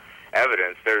physical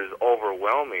evidence. There's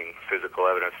overwhelming physical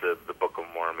evidence of the Book of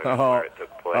Mormon where it took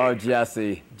place. Oh,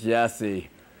 Jesse.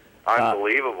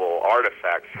 Unbelievable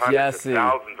artifacts. Hundreds of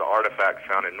thousands of artifacts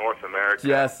found in North America.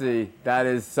 Jesse, that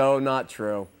is so not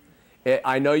true.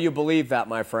 I know you believe that,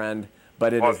 my friend,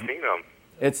 but I've seen them.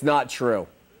 It's not true.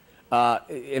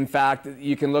 In fact,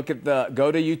 you can look at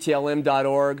go to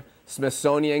utlm.org.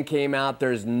 Smithsonian came out.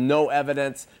 There's no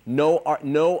evidence. No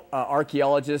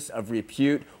archaeologists of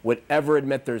repute would ever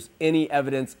admit there's any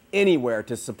evidence anywhere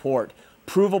to support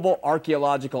provable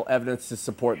archaeological evidence to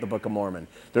support the Book of Mormon.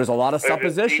 There's a lot of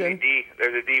supposition.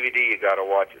 There's a DVD you got to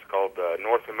watch. It's called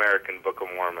North American Book of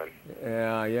Mormon.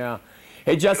 Yeah.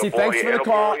 Hey, Jesse, thanks for the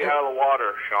call. It'll blow you out of the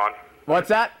water, Sean. What's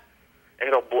that?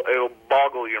 It'll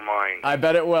boggle your mind. I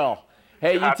bet it will.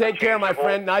 Hey, you take care, my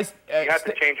friend. Nice. You have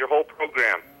to change your whole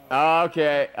program.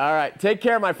 Okay. All right. Take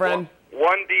care, my friend.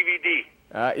 One DVD.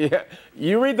 Yeah.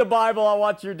 You read the Bible, I'll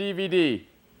watch your DVD.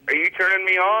 Are you turning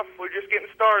me off? We're just getting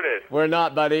started. We're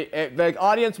not, buddy. The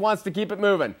audience wants to keep it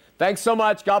moving. Thanks so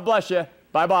much. God bless you.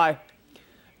 Bye-bye.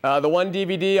 The one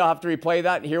DVD, I'll have to replay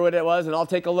that and hear what it was, and I'll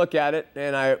take a look at it.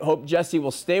 And I hope Jesse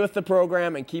will stay with the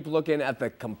program and keep looking at the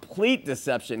complete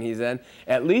deception he's in.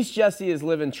 At least Jesse is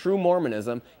living true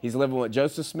Mormonism. He's living what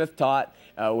Joseph Smith taught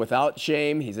without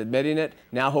shame. He's admitting it.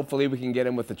 Now, hopefully, we can get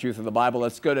him with the truth of the Bible.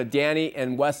 Let's go to Danny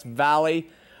in West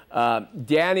Valley.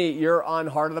 Danny, you're on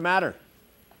Heart of the Matter.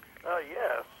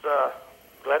 Yes.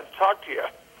 Glad to talk to you.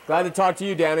 Glad to talk to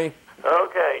you, Danny.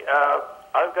 Okay.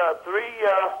 I've got three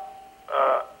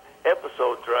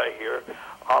episodes right here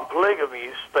on polygamy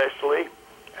especially,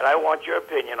 and I want your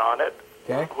opinion on it.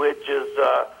 Okay. Which is,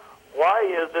 why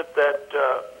is it that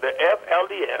the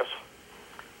FLDS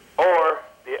or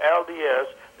the LDS,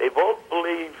 they both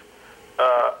believe,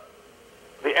 the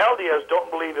LDS don't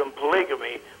believe in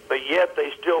polygamy, but yet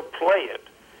they still play it,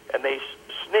 and they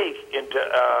sneak into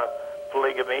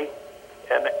polygamy,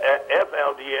 and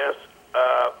FLDS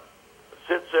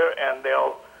sits there and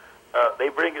they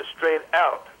bring it straight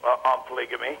out on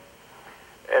polygamy,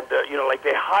 and like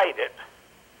they hide it,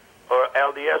 or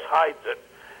LDS hides it,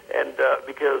 and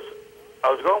because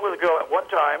I was going with a girl at one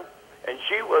time, and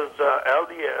she was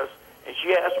LDS, and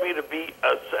she asked me to be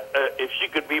if she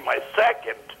could be my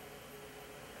second,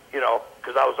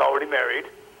 because I was already married,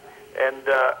 and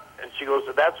she goes,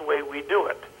 so that's the way we do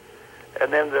it.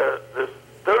 And then the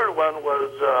third one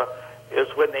was is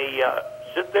when they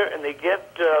sit there and they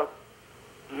get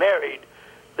married,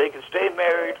 they can stay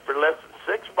married for less than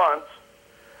 6 months,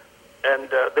 and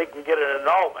they can get an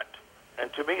annulment.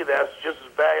 And to me, that's just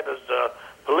as bad as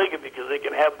polygamy, because they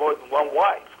can have more than one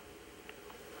wife.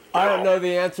 I don't know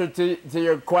the answer to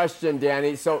your question,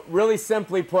 Danny. So really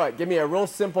simply put, give me a real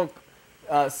simple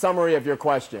summary of your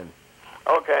question.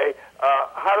 Okay.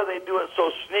 How do they do it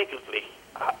so sneakily?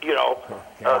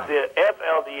 The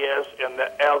FLDS and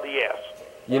the LDS.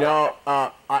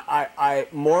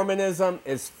 Mormonism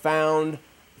is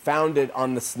founded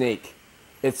on the sneak.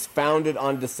 It's founded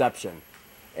on deception.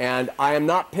 And I am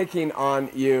not picking on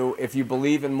you if you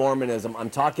believe in Mormonism.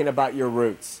 I'm talking about your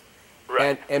roots.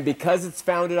 Right. And because it's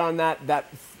founded on that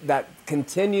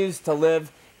continues to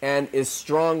live and is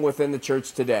strong within the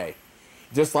church today.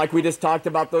 Just like we just talked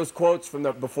about those quotes from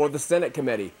before the Senate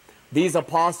committee. These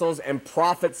apostles and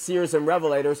prophets, seers, and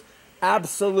revelators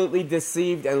absolutely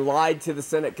deceived and lied to the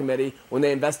Senate committee when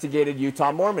they investigated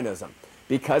Utah Mormonism,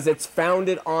 because it's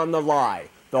founded on the lie.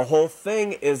 The whole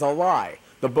thing is a lie.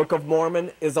 The Book of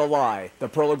Mormon is a lie. The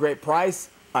Pearl of Great Price,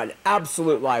 an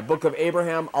absolute lie. Book of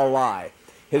Abraham, a lie.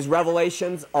 His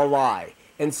Revelations, a lie.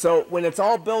 And so when it's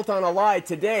all built on a lie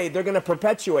today, they're going to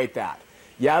perpetuate that.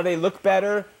 Yeah, they look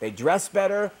better, they dress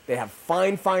better, they have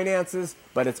fine finances,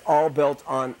 but it's all built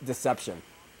on deception.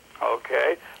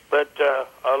 Okay, but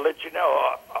I'll let you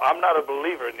know, I'm not a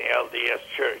believer in the LDS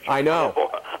Church. I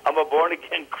know. I'm a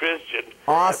born-again Christian.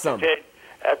 Awesome.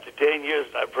 After 10 years,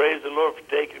 and I praise the Lord for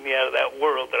taking me out of that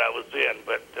world that I was in.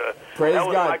 But praise that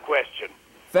was God. My question.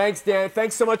 Thanks, Dan.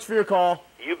 Thanks so much for your call.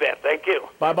 You bet. Thank you.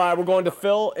 Bye-bye. We're going to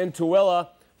Phil in Tooele.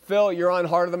 Phil, you're on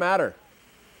Heart of the Matter.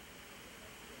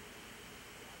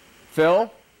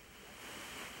 Phil?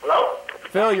 Hello?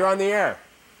 Phil, you're on the air.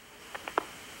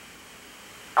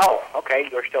 Oh, okay.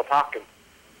 You're still talking.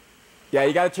 Yeah,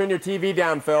 you got to turn your TV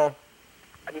down, Phil.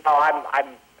 No, I'm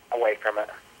away from it.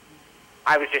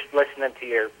 I was just listening to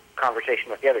your conversation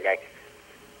with the other guy.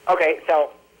 Okay,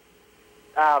 so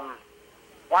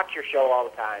watch your show all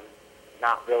the time.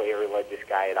 Not really a religious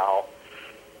guy at all.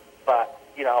 But,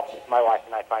 you know, my wife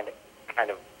and I find it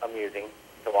kind of amusing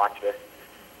to watch this.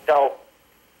 So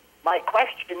my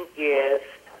question is,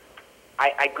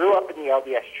 I grew up in the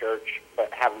LDS church,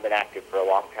 but haven't been active for a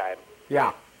long time.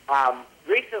 Yeah.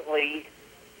 Recently,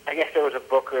 I guess there was a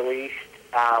book released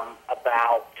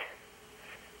about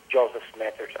Joseph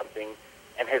Smith or something,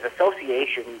 and his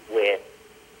association with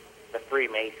the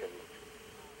Freemasons,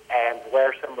 and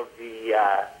where some of the,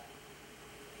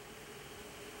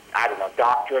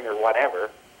 doctrine or whatever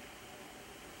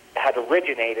had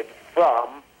originated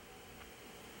from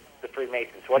the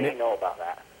Freemasons. What do you know about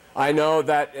that? I know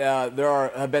that there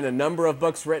have been a number of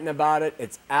books written about it.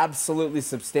 It's absolutely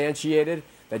substantiated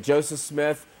that Joseph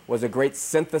Smith was a great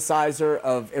synthesizer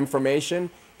of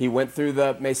information. He went through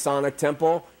the Masonic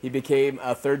temple. He became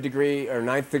a 3rd degree or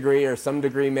 9th degree or some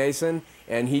degree Mason,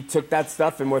 and he took that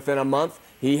stuff, and within a month,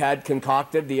 he had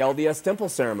concocted the LDS temple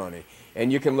ceremony.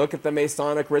 And you can look at the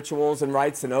Masonic rituals and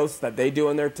rites and oaths that they do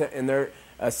in their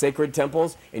sacred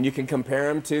temples, and you can compare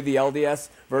them to the LDS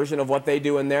version of what they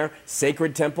do in their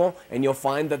sacred temple, and you'll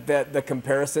find that the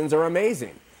comparisons are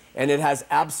amazing. And it has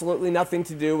absolutely nothing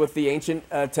to do with the ancient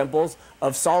temples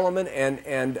of Solomon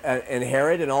and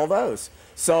Herod and all those.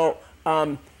 So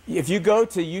if you go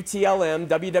to UTLM,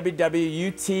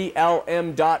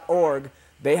 www.utlm.org,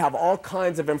 they have all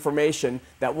kinds of information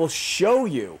that will show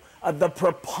you the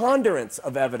preponderance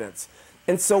of evidence.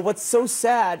 And so what's so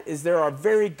sad is there are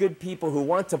very good people who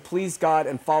want to please God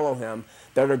and follow him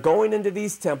that are going into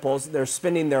these temples. They're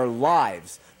spending their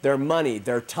lives, their money,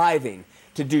 their tithing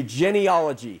to do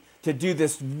genealogy, to do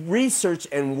this research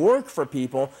and work for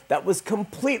people that was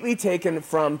completely taken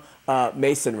from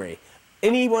Masonry.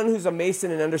 Anyone who's a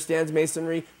Mason and understands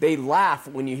Masonry, they laugh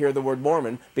when you hear the word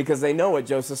Mormon because they know what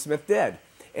Joseph Smith did.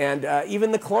 And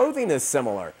even the clothing is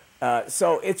similar.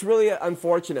 So it's really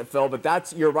unfortunate, Phil,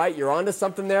 but you're right. You're onto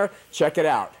something there. Check it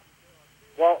out.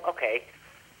 Well, okay.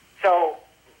 So,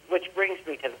 which brings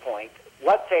me to the point.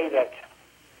 Let's say that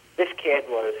this kid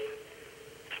was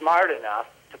smart enough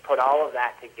to put all of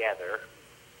that together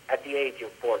at the age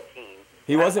of 14.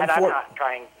 He wasn't. And I'm not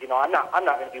trying. You know, I'm not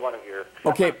going to be one of your.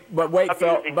 Okay, but wait,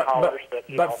 Phil.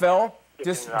 But Phil,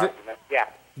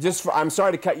 I'm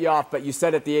sorry to cut you off, but you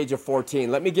said at the age of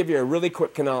 14. Let me give you a really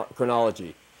quick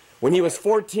chronology. When he was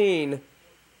 14,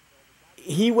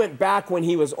 he went back when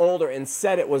he was older and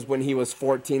said it was when he was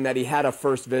 14 that he had a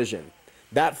first vision.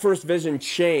 That first vision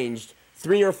changed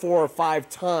 3 or 4 or 5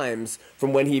 times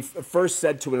from when he first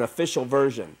said to an official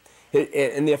version.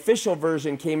 And the official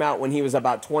version came out when he was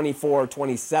about 24 or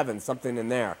 27, something in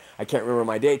there. I can't remember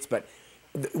my dates, but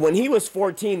when he was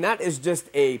 14, that is just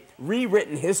a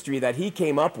rewritten history that he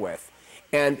came up with.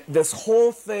 And this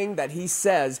whole thing that he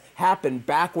says happened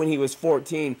back when he was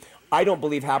 14, I don't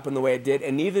believe happened the way it did,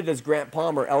 and neither does Grant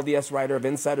Palmer, LDS writer of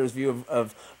Insider's View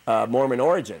of Mormon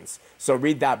Origins. So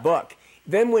read that book.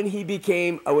 Then when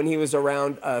he was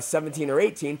around 17 or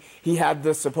 18, he had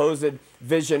the supposed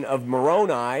vision of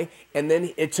Moroni, and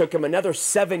then it took him another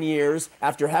 7 years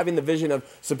after having the vision of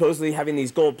supposedly having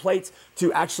these gold plates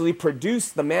to actually produce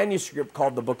the manuscript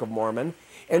called the Book of Mormon.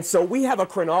 And so we have a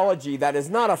chronology that is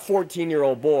not a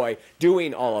 14-year-old boy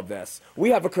doing all of this. We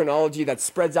have a chronology that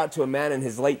spreads out to a man in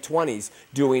his late 20s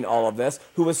doing all of this,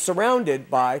 who was surrounded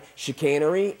by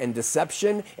chicanery and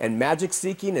deception and magic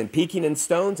seeking and peeking in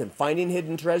stones and finding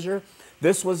hidden treasure.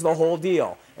 This was the whole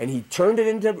deal. And he turned it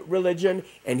into religion,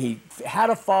 and he had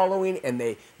a following,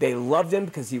 and they loved him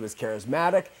because he was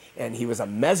charismatic, and he was a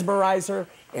mesmerizer,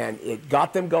 and it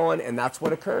got them going, and that's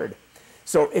what occurred.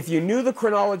 So if you knew the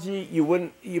chronology,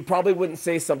 you probably wouldn't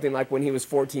say something like when he was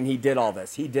 14 he did all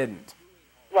this. He didn't.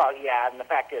 Well, yeah, and the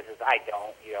fact is I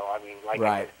don't. You know, I mean, like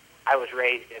right. I was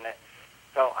raised in it,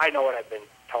 so I know what I've been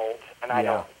told, and I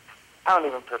don't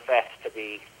even profess to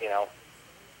be, you know.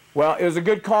 Well, it was a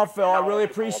good call, Phil. I really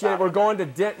appreciate it. We're going to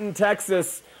Denton,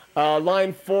 Texas,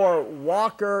 line 4.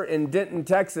 Walker in Denton,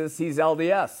 Texas. He's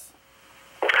LDS.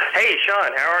 Hey,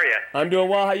 Sean, how are you? I'm doing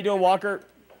well. How you doing, Walker?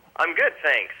 I'm good,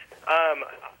 thanks.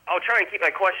 I'll try and keep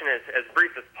my question as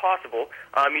brief as possible.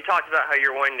 You talked about how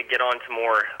you're wanting to get on to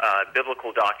more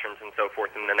biblical doctrines and so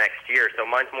forth in the next year, so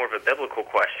mine's more of a biblical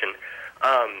question.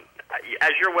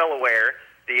 As you're well aware,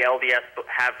 the LDS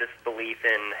have this belief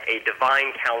in a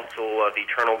divine council of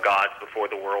eternal gods before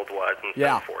the world was, and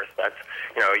so forth. That's,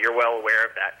 you're well aware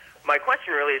of that. My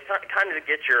question really is kind of to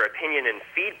get your opinion and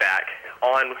feedback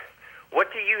on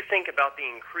what do you think about the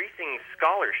increasing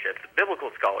scholarship,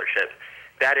 biblical scholarship,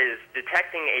 that is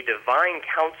detecting a divine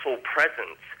council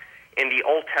presence in the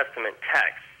Old Testament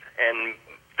texts. And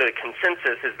the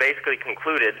consensus has basically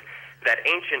concluded that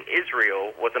ancient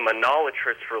Israel was a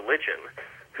monolatrous religion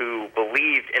who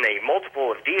believed in a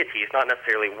multiple of deities, not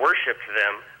necessarily worshipped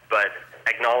them, but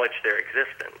acknowledged their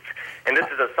existence. And this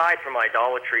is aside from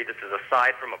idolatry, this is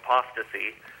aside from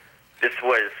apostasy. This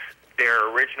was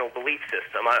their original belief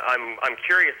system. I'm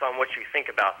curious on what you think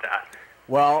about that.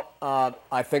 Well,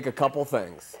 I think a couple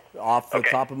things off the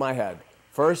top of my head.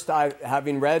 First,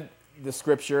 having read the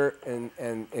scripture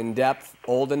in depth,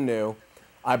 old and new,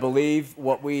 I believe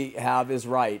what we have is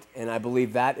right, and I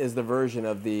believe that is the version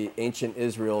of the ancient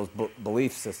Israel's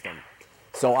belief system.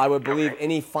 So I would believe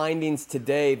any findings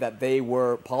today that they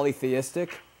were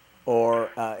polytheistic or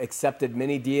accepted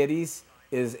many deities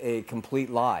is a complete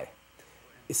lie.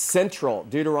 Central,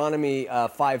 Deuteronomy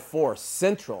 5:4,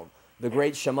 central, the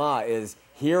great Shema is,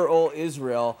 "Hear, O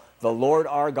Israel, the Lord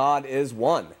our God is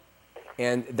one."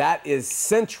 And that is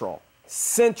central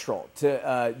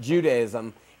to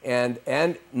Judaism and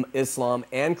Islam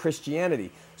and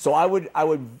Christianity. So I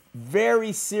would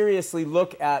very seriously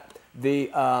look at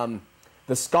the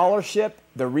scholarship,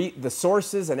 the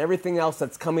sources, and everything else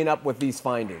that's coming up with these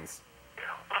findings.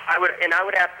 I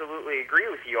would absolutely agree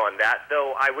with you on that,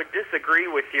 though I would disagree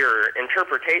with your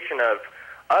interpretation of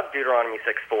Deuteronomy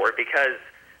 6:4, because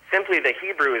simply the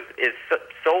Hebrew is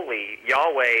solely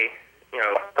Yahweh,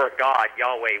 or God,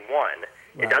 Yahweh one.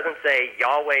 Right. It doesn't say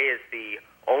Yahweh is the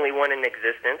only one in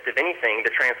existence. If anything, the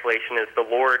translation is the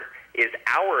Lord is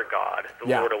our God, the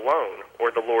Lord alone,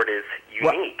 or the Lord is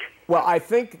unique. Well, I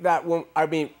think that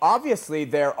obviously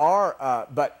there are,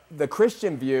 but the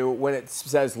Christian view, when it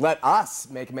says, "Let us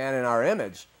make man in our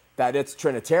image," that it's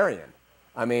Trinitarian.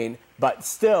 But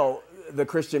still, the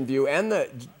Christian view and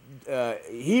the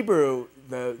Hebrew,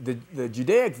 the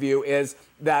Judaic view is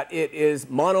that it is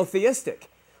monotheistic.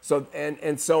 So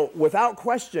so without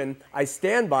question, I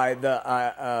stand by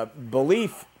the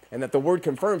belief, and that the word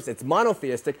confirms it's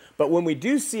monotheistic. But when we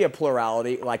do see a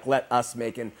plurality, like "let us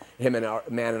make him and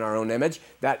man in our own image,"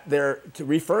 that they're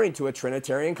referring to a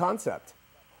Trinitarian concept.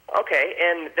 Okay,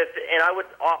 and I would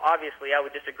obviously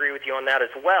disagree with you on that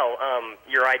as well.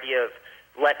 Your idea of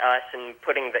 "let us" and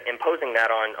imposing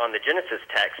that on the Genesis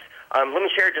text. Let me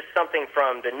share just something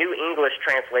from the New English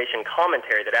Translation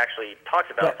commentary that actually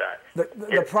talks about that.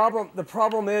 The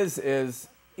problem is,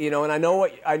 and I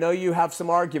know you have some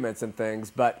arguments and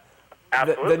things, but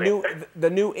the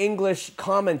New English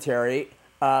commentary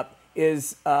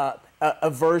is a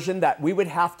version that you would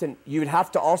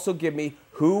have to also give me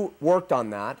who worked on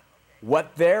that,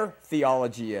 what their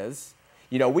theology is.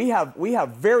 We have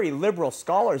very liberal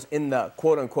scholars in the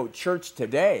quote unquote church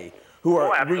today who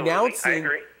are renouncing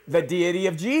the deity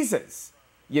of Jesus,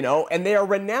 and they are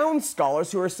renowned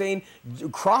scholars who are saying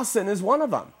Crossan is one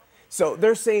of them. So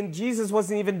they're saying Jesus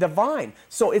wasn't even divine.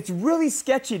 So it's really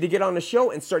sketchy to get on a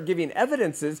show and start giving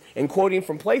evidences and quoting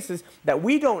from places that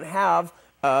we don't have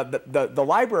the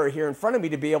library here in front of me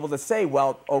to be able to say,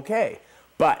 well, okay.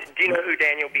 But do you know who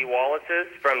Daniel B. Wallace is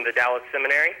from the Dallas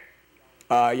Seminary?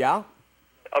 Yeah.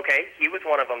 Okay, he was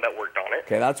one of them that worked on it.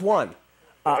 Okay, that's one.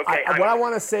 What I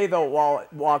want to say, though,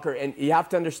 Walker, and you have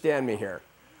to understand me here.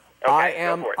 Okay,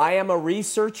 I am a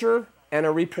researcher and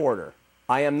a reporter.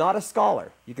 I am not a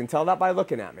scholar. You can tell that by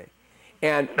looking at me.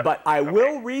 But I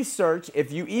will research.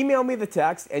 If you email me the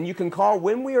text, and you can call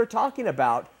when we are talking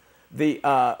about the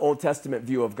Old Testament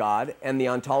view of God and the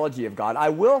ontology of God, I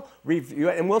will review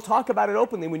it, and we'll talk about it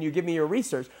openly when you give me your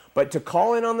research. But to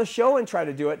call in on the show and try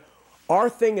to do it, our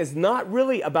thing is not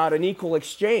really about an equal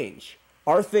exchange.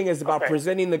 Our thing is about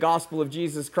presenting the gospel of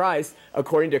Jesus Christ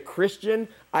according to Christian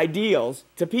ideals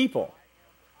to people.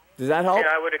 Does that help? And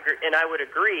I would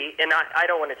agree. And I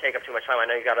don't want to take up too much time. I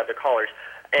know you got other callers.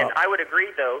 And I would agree,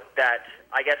 though, that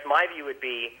I guess my view would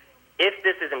be, if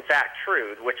this is in fact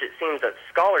true, which it seems that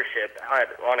scholarship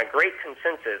on a great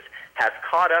consensus has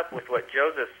caught up with what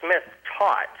Joseph Smith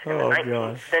taught in the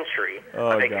 19th century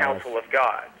of a council of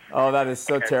gods. Oh, that is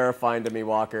so terrifying to me,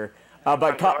 Walker.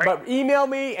 But email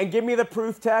me and give me the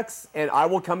proof text, and I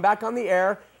will come back on the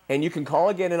air, and you can call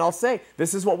again, and I'll say,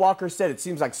 this is what Walker said. It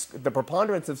seems like the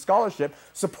preponderance of scholarship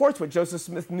supports what Joseph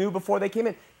Smith knew before they came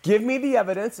in. Give me the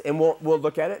evidence, and we'll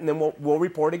look at it, and then we'll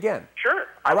report again. Sure.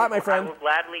 All right, my friend. I will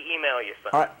gladly email you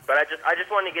something. All right. But I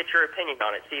just wanted to get your opinion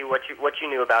on it, see what you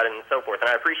knew about it, and so forth. And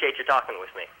I appreciate you talking with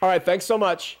me. All right. Thanks so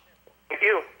much. Thank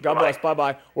you. God bless.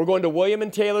 Bye-bye. We're going to William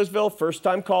in Taylorsville,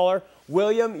 first-time caller.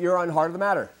 William, you're on Heart of the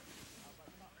Matter.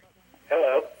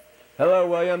 Hello. Hello,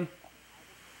 William.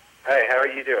 Hey, how are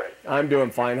you doing? I'm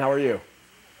doing fine. How are you?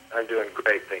 I'm doing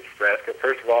great. Thank you for asking.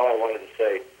 First of all, I wanted to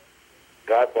say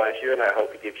God bless you, and I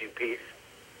hope He gives you peace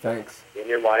Thanks. in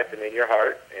your life and in your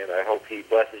heart, and I hope He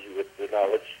blesses you with the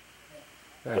knowledge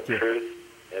Thank of you. truth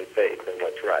and faith and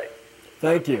what's right.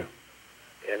 Thank you.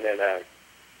 And then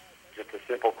just a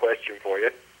simple question for you.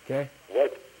 Okay.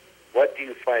 What do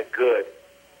you find good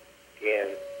in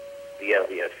the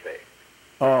LDS faith?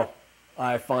 Oh,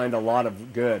 I find a lot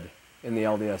of good in the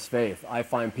LDS faith. I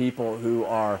find people who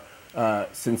are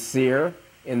sincere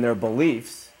in their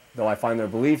beliefs, though I find their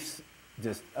beliefs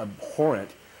just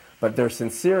abhorrent, but they're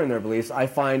sincere in their beliefs. I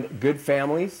find good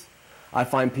families. I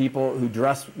find people who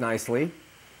dress nicely,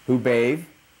 who bathe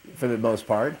for the most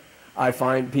part. I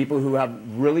find people who have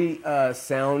really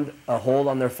sound a hold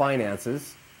on their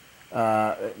finances.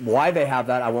 Why they have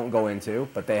that, I won't go into,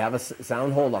 but they have a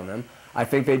sound hold on them. I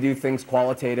think they do things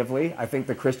qualitatively. I think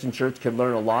the Christian church could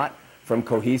learn a lot from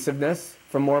cohesiveness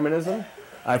from Mormonism.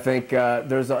 I think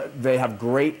they have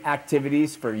great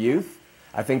activities for youth.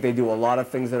 I think they do a lot of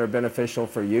things that are beneficial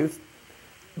for youth.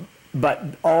 But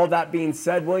all that being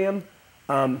said, William,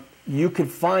 you could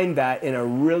find that in a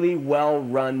really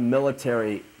well-run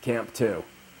military camp too.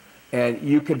 And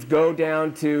you could go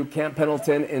down to Camp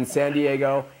Pendleton in San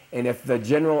Diego, and if the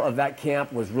general of that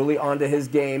camp was really onto his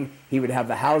game, he would have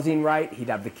the housing right, he'd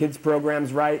have the kids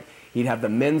programs right, he'd have the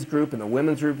men's group and the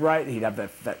women's group right, he'd have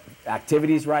the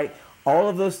activities right. All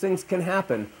of those things can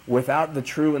happen without the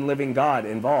true and living God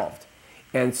involved.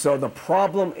 And so the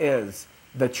problem is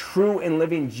the true and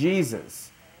living Jesus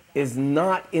is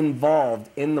not involved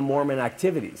in the Mormon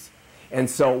activities. And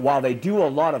so while they do a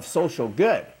lot of social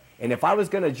good, and if I was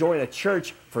going to join a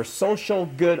church for social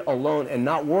good alone and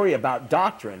not worry about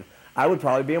doctrine, I would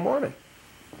probably be a Mormon.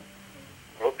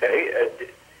 Okay.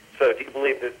 So do you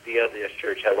believe that the LDS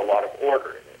Church has a lot of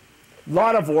order in it? A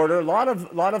lot of order, a lot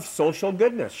of social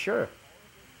goodness, sure.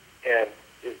 And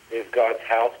is God's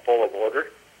house full of order?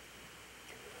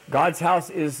 God's house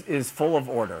is full of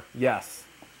order, yes.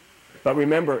 But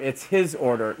remember, it's His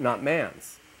order, not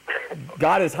man's.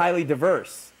 God is highly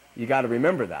diverse. You got to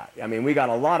remember that. I mean, we got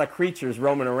a lot of creatures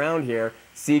roaming around here,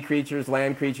 sea creatures,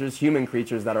 land creatures, human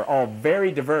creatures that are all very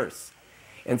diverse.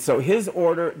 And so His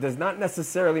order does not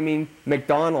necessarily mean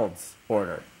McDonald's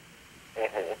order.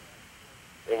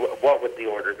 Mm-hmm. What would the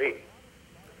order be?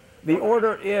 The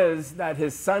order is that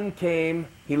His Son came,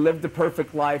 He lived a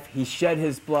perfect life, He shed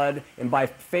His blood, and by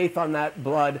faith on that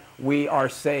blood, we are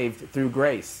saved through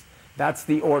grace. That's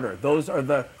the order. Those are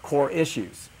the core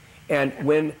issues. And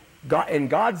when God, in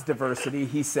God's diversity,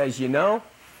 He says, you know,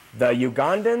 the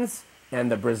Ugandans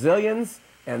and the Brazilians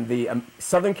and the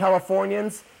Southern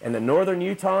Californians and the Northern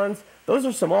Utahns, those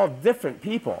are some all different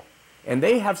people. And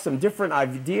they have some different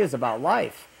ideas about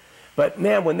life. But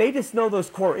man, when they just know those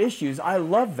core issues, I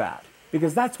love that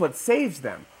because that's what saves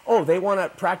them. Oh, they want to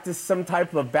practice some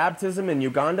type of baptism in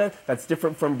Uganda that's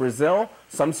different from Brazil,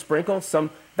 some sprinkle, some,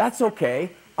 that's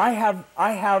okay. I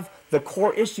have the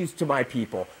core issues to my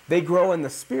people. They grow in the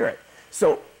Spirit.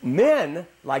 So men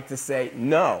like to say,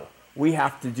 no, we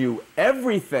have to do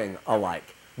everything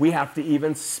alike. We have to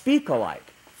even speak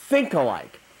alike, think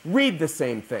alike, read the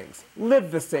same things,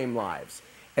 live the same lives.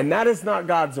 And that is not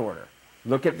God's order.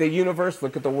 Look at the universe,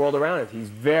 look at the world around it. He's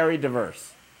very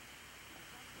diverse.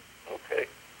 Okay.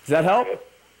 Does that help?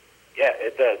 Yeah,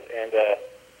 it does. And,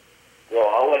 well,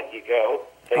 I'll let you go.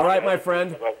 All right, my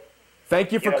friend.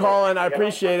 Thank you for calling. I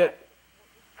appreciate it.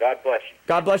 God bless you.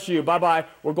 God bless you. Bye-bye.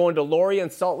 We're going to Lori in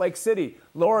Salt Lake City.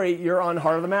 Lori, you're on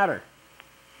Heart of the Matter.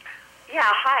 Yeah,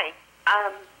 hi.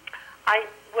 I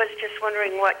was just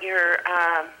wondering what your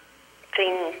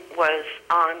thing was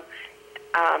on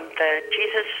the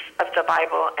Jesus of the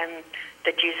Bible and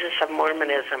the Jesus of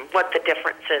Mormonism, what the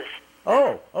difference is.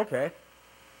 Oh, okay.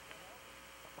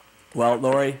 Well,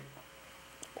 Lori,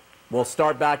 we'll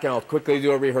start back and I'll quickly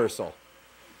do a rehearsal.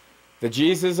 The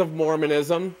Jesus of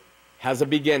Mormonism has a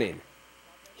beginning.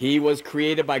 He was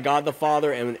created by God the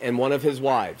Father and one of his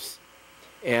wives.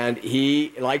 And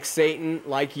he, like Satan,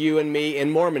 like you and me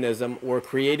in Mormonism, were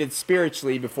created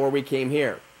spiritually before we came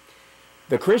here.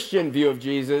 The Christian view of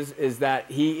Jesus is that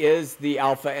he is the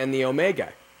Alpha and the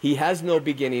Omega. He has no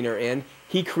beginning or end.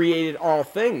 He created all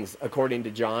things, according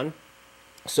to John.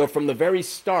 So from the very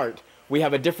start, we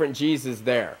have a different Jesus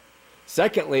there.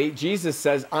 Secondly, Jesus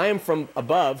says, I am from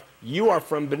above, you are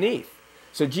from beneath.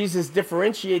 So Jesus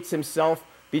differentiates himself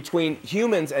between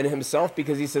humans and himself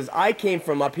because he says, I came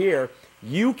from up here,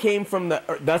 you came from the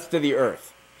dust of the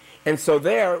earth. And so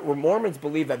there, where Mormons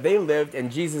believe that they lived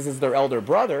and Jesus is their elder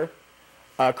brother,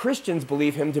 Christians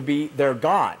believe him to be their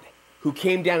God, who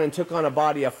came down and took on a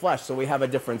body of flesh. So we have a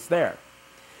difference there.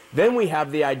 Then we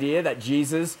have the idea that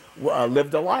Jesus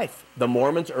lived a life. The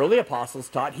Mormons, early apostles,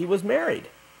 taught he was married.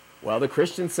 Well, the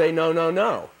Christians say, no, no,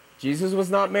 no. Jesus was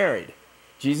not married.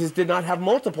 Jesus did not have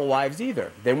multiple wives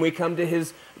either. Then we come to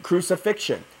his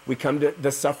crucifixion. We come to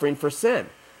the suffering for sin.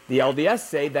 The LDS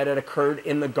say that it occurred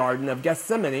in the Garden of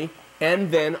Gethsemane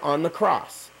and then on the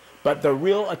cross. But the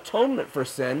real atonement for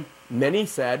sin, many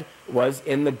said, was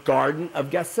in the Garden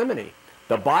of Gethsemane.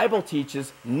 The Bible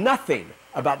teaches nothing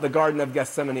about the Garden of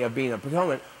Gethsemane of being an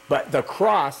atonement, but the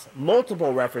cross,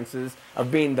 multiple references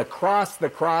of being the cross, the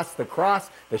cross, the cross,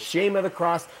 the shame of the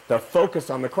cross, the focus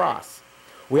on the cross.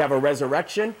 We have a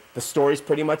resurrection. The story's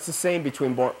pretty much the same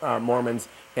between Mormons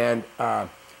and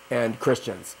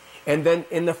Christians. And then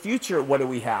in the future, what do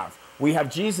we have? We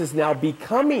have Jesus now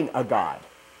becoming a God,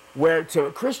 where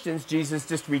to Christians, Jesus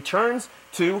just returns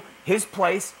to his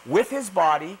place with his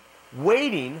body,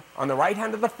 waiting on the right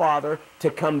hand of the Father to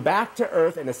come back to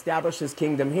earth and establish his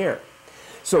kingdom here.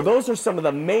 So those are some of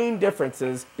the main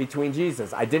differences between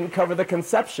Jesus. I didn't cover the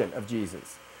conception of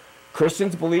Jesus.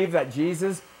 Christians believe that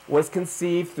Jesus was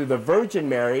conceived through the Virgin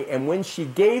Mary, and when she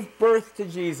gave birth to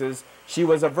Jesus, she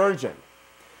was a virgin.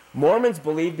 Mormons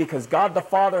believe because God the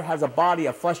Father has a body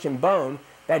of flesh and bone,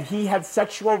 that he had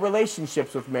sexual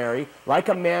relationships with Mary, like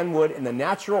a man would in the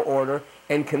natural order,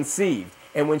 and conceived.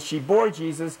 And when she bore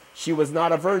Jesus, she was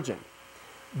not a virgin.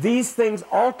 These things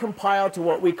all compile to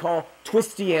what we call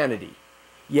twistianity.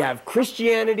 You have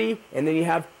Christianity, and then you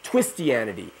have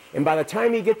twistianity. And by the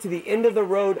time you get to the end of the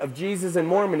road of Jesus and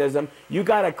Mormonism, you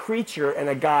got a creature and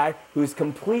a guy who's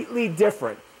completely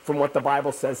different from what the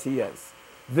Bible says he is.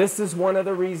 This is one of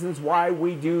the reasons why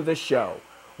we do the show.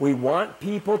 We want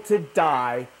people to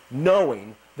die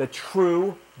knowing the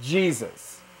true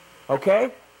Jesus.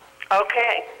 Okay?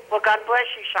 Okay. Well, God bless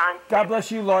you, Sean. God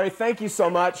bless you, Laurie. Thank you so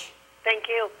much. Thank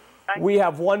you. Bye. We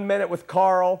have 1 minute with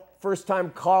Carl. First-time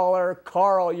caller.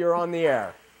 Carl, you're on the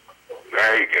air.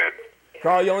 Very good.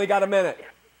 Carl, you only got a minute.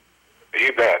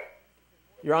 You bet.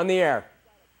 You're on the air.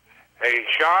 Hey,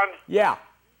 Sean? Yeah.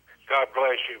 God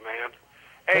bless you, man.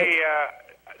 Hey,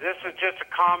 this is just a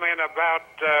comment about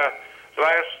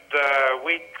last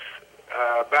week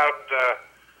about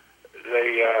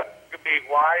the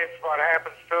wives, what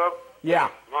happens to them. Yeah.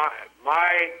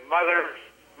 My mother's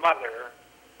mother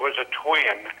was a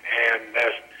twin, and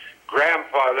his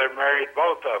grandfather married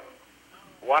both of them.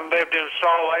 One lived in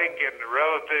Salt Lake in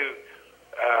relative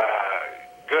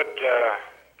good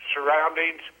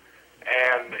surroundings,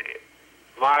 and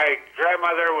my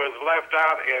grandmother was left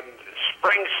out in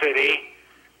Spring City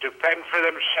to fend for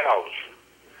themselves.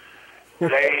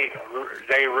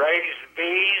 They raised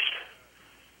bees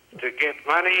to get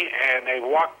money, and they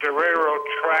walked the railroad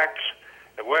tracks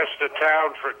west of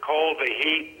town for coal to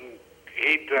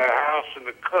heat the house and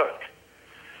to cook.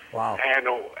 Wow. And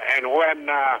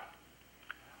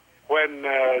when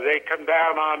they come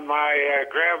down on my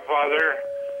grandfather,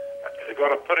 they're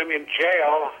going to put him in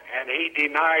jail, and he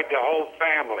denied the whole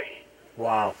family.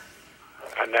 Wow.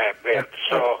 On that bit.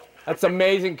 That's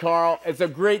amazing, Carl. It's a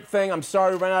great thing. I'm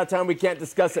sorry we ran out of time. We can't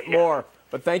discuss it more.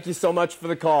 But thank you so much for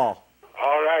the call.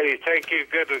 All righty. Thank you.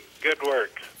 Good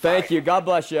work. Thank you. God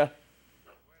bless you.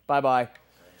 Bye-bye.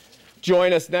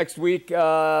 Join us next week,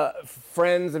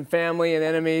 friends and family and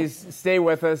enemies. Stay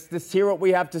with us. Just hear what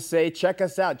we have to say. Check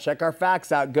us out. Check our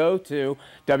facts out. Go to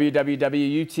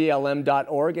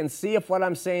www.utlm.org and see if what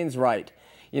I'm saying is right.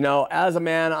 You know, as a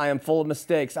man, I am full of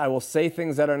mistakes. I will say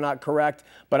things that are not correct,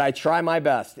 but I try my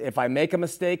best. If I make a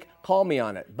mistake, call me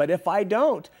on it. But if I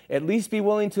don't, at least be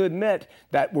willing to admit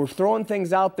that we're throwing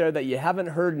things out there that you haven't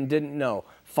heard and didn't know.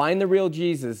 Find the real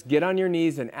Jesus. Get on your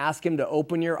knees and ask him to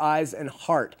open your eyes and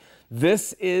heart.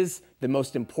 This is the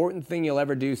most important thing you'll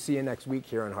ever do. See you next week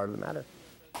here on Heart of the Matter.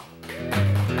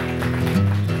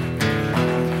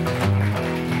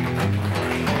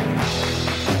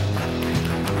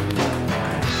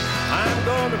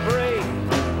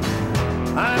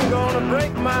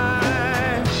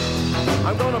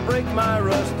 I'm gonna break my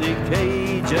rusty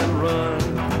cage and run.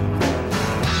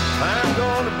 I'm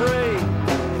gonna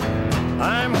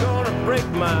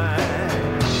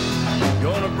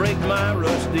break my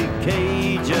rusty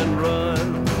cage and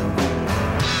run.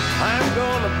 I'm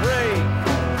gonna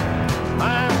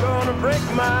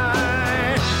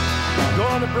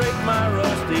break my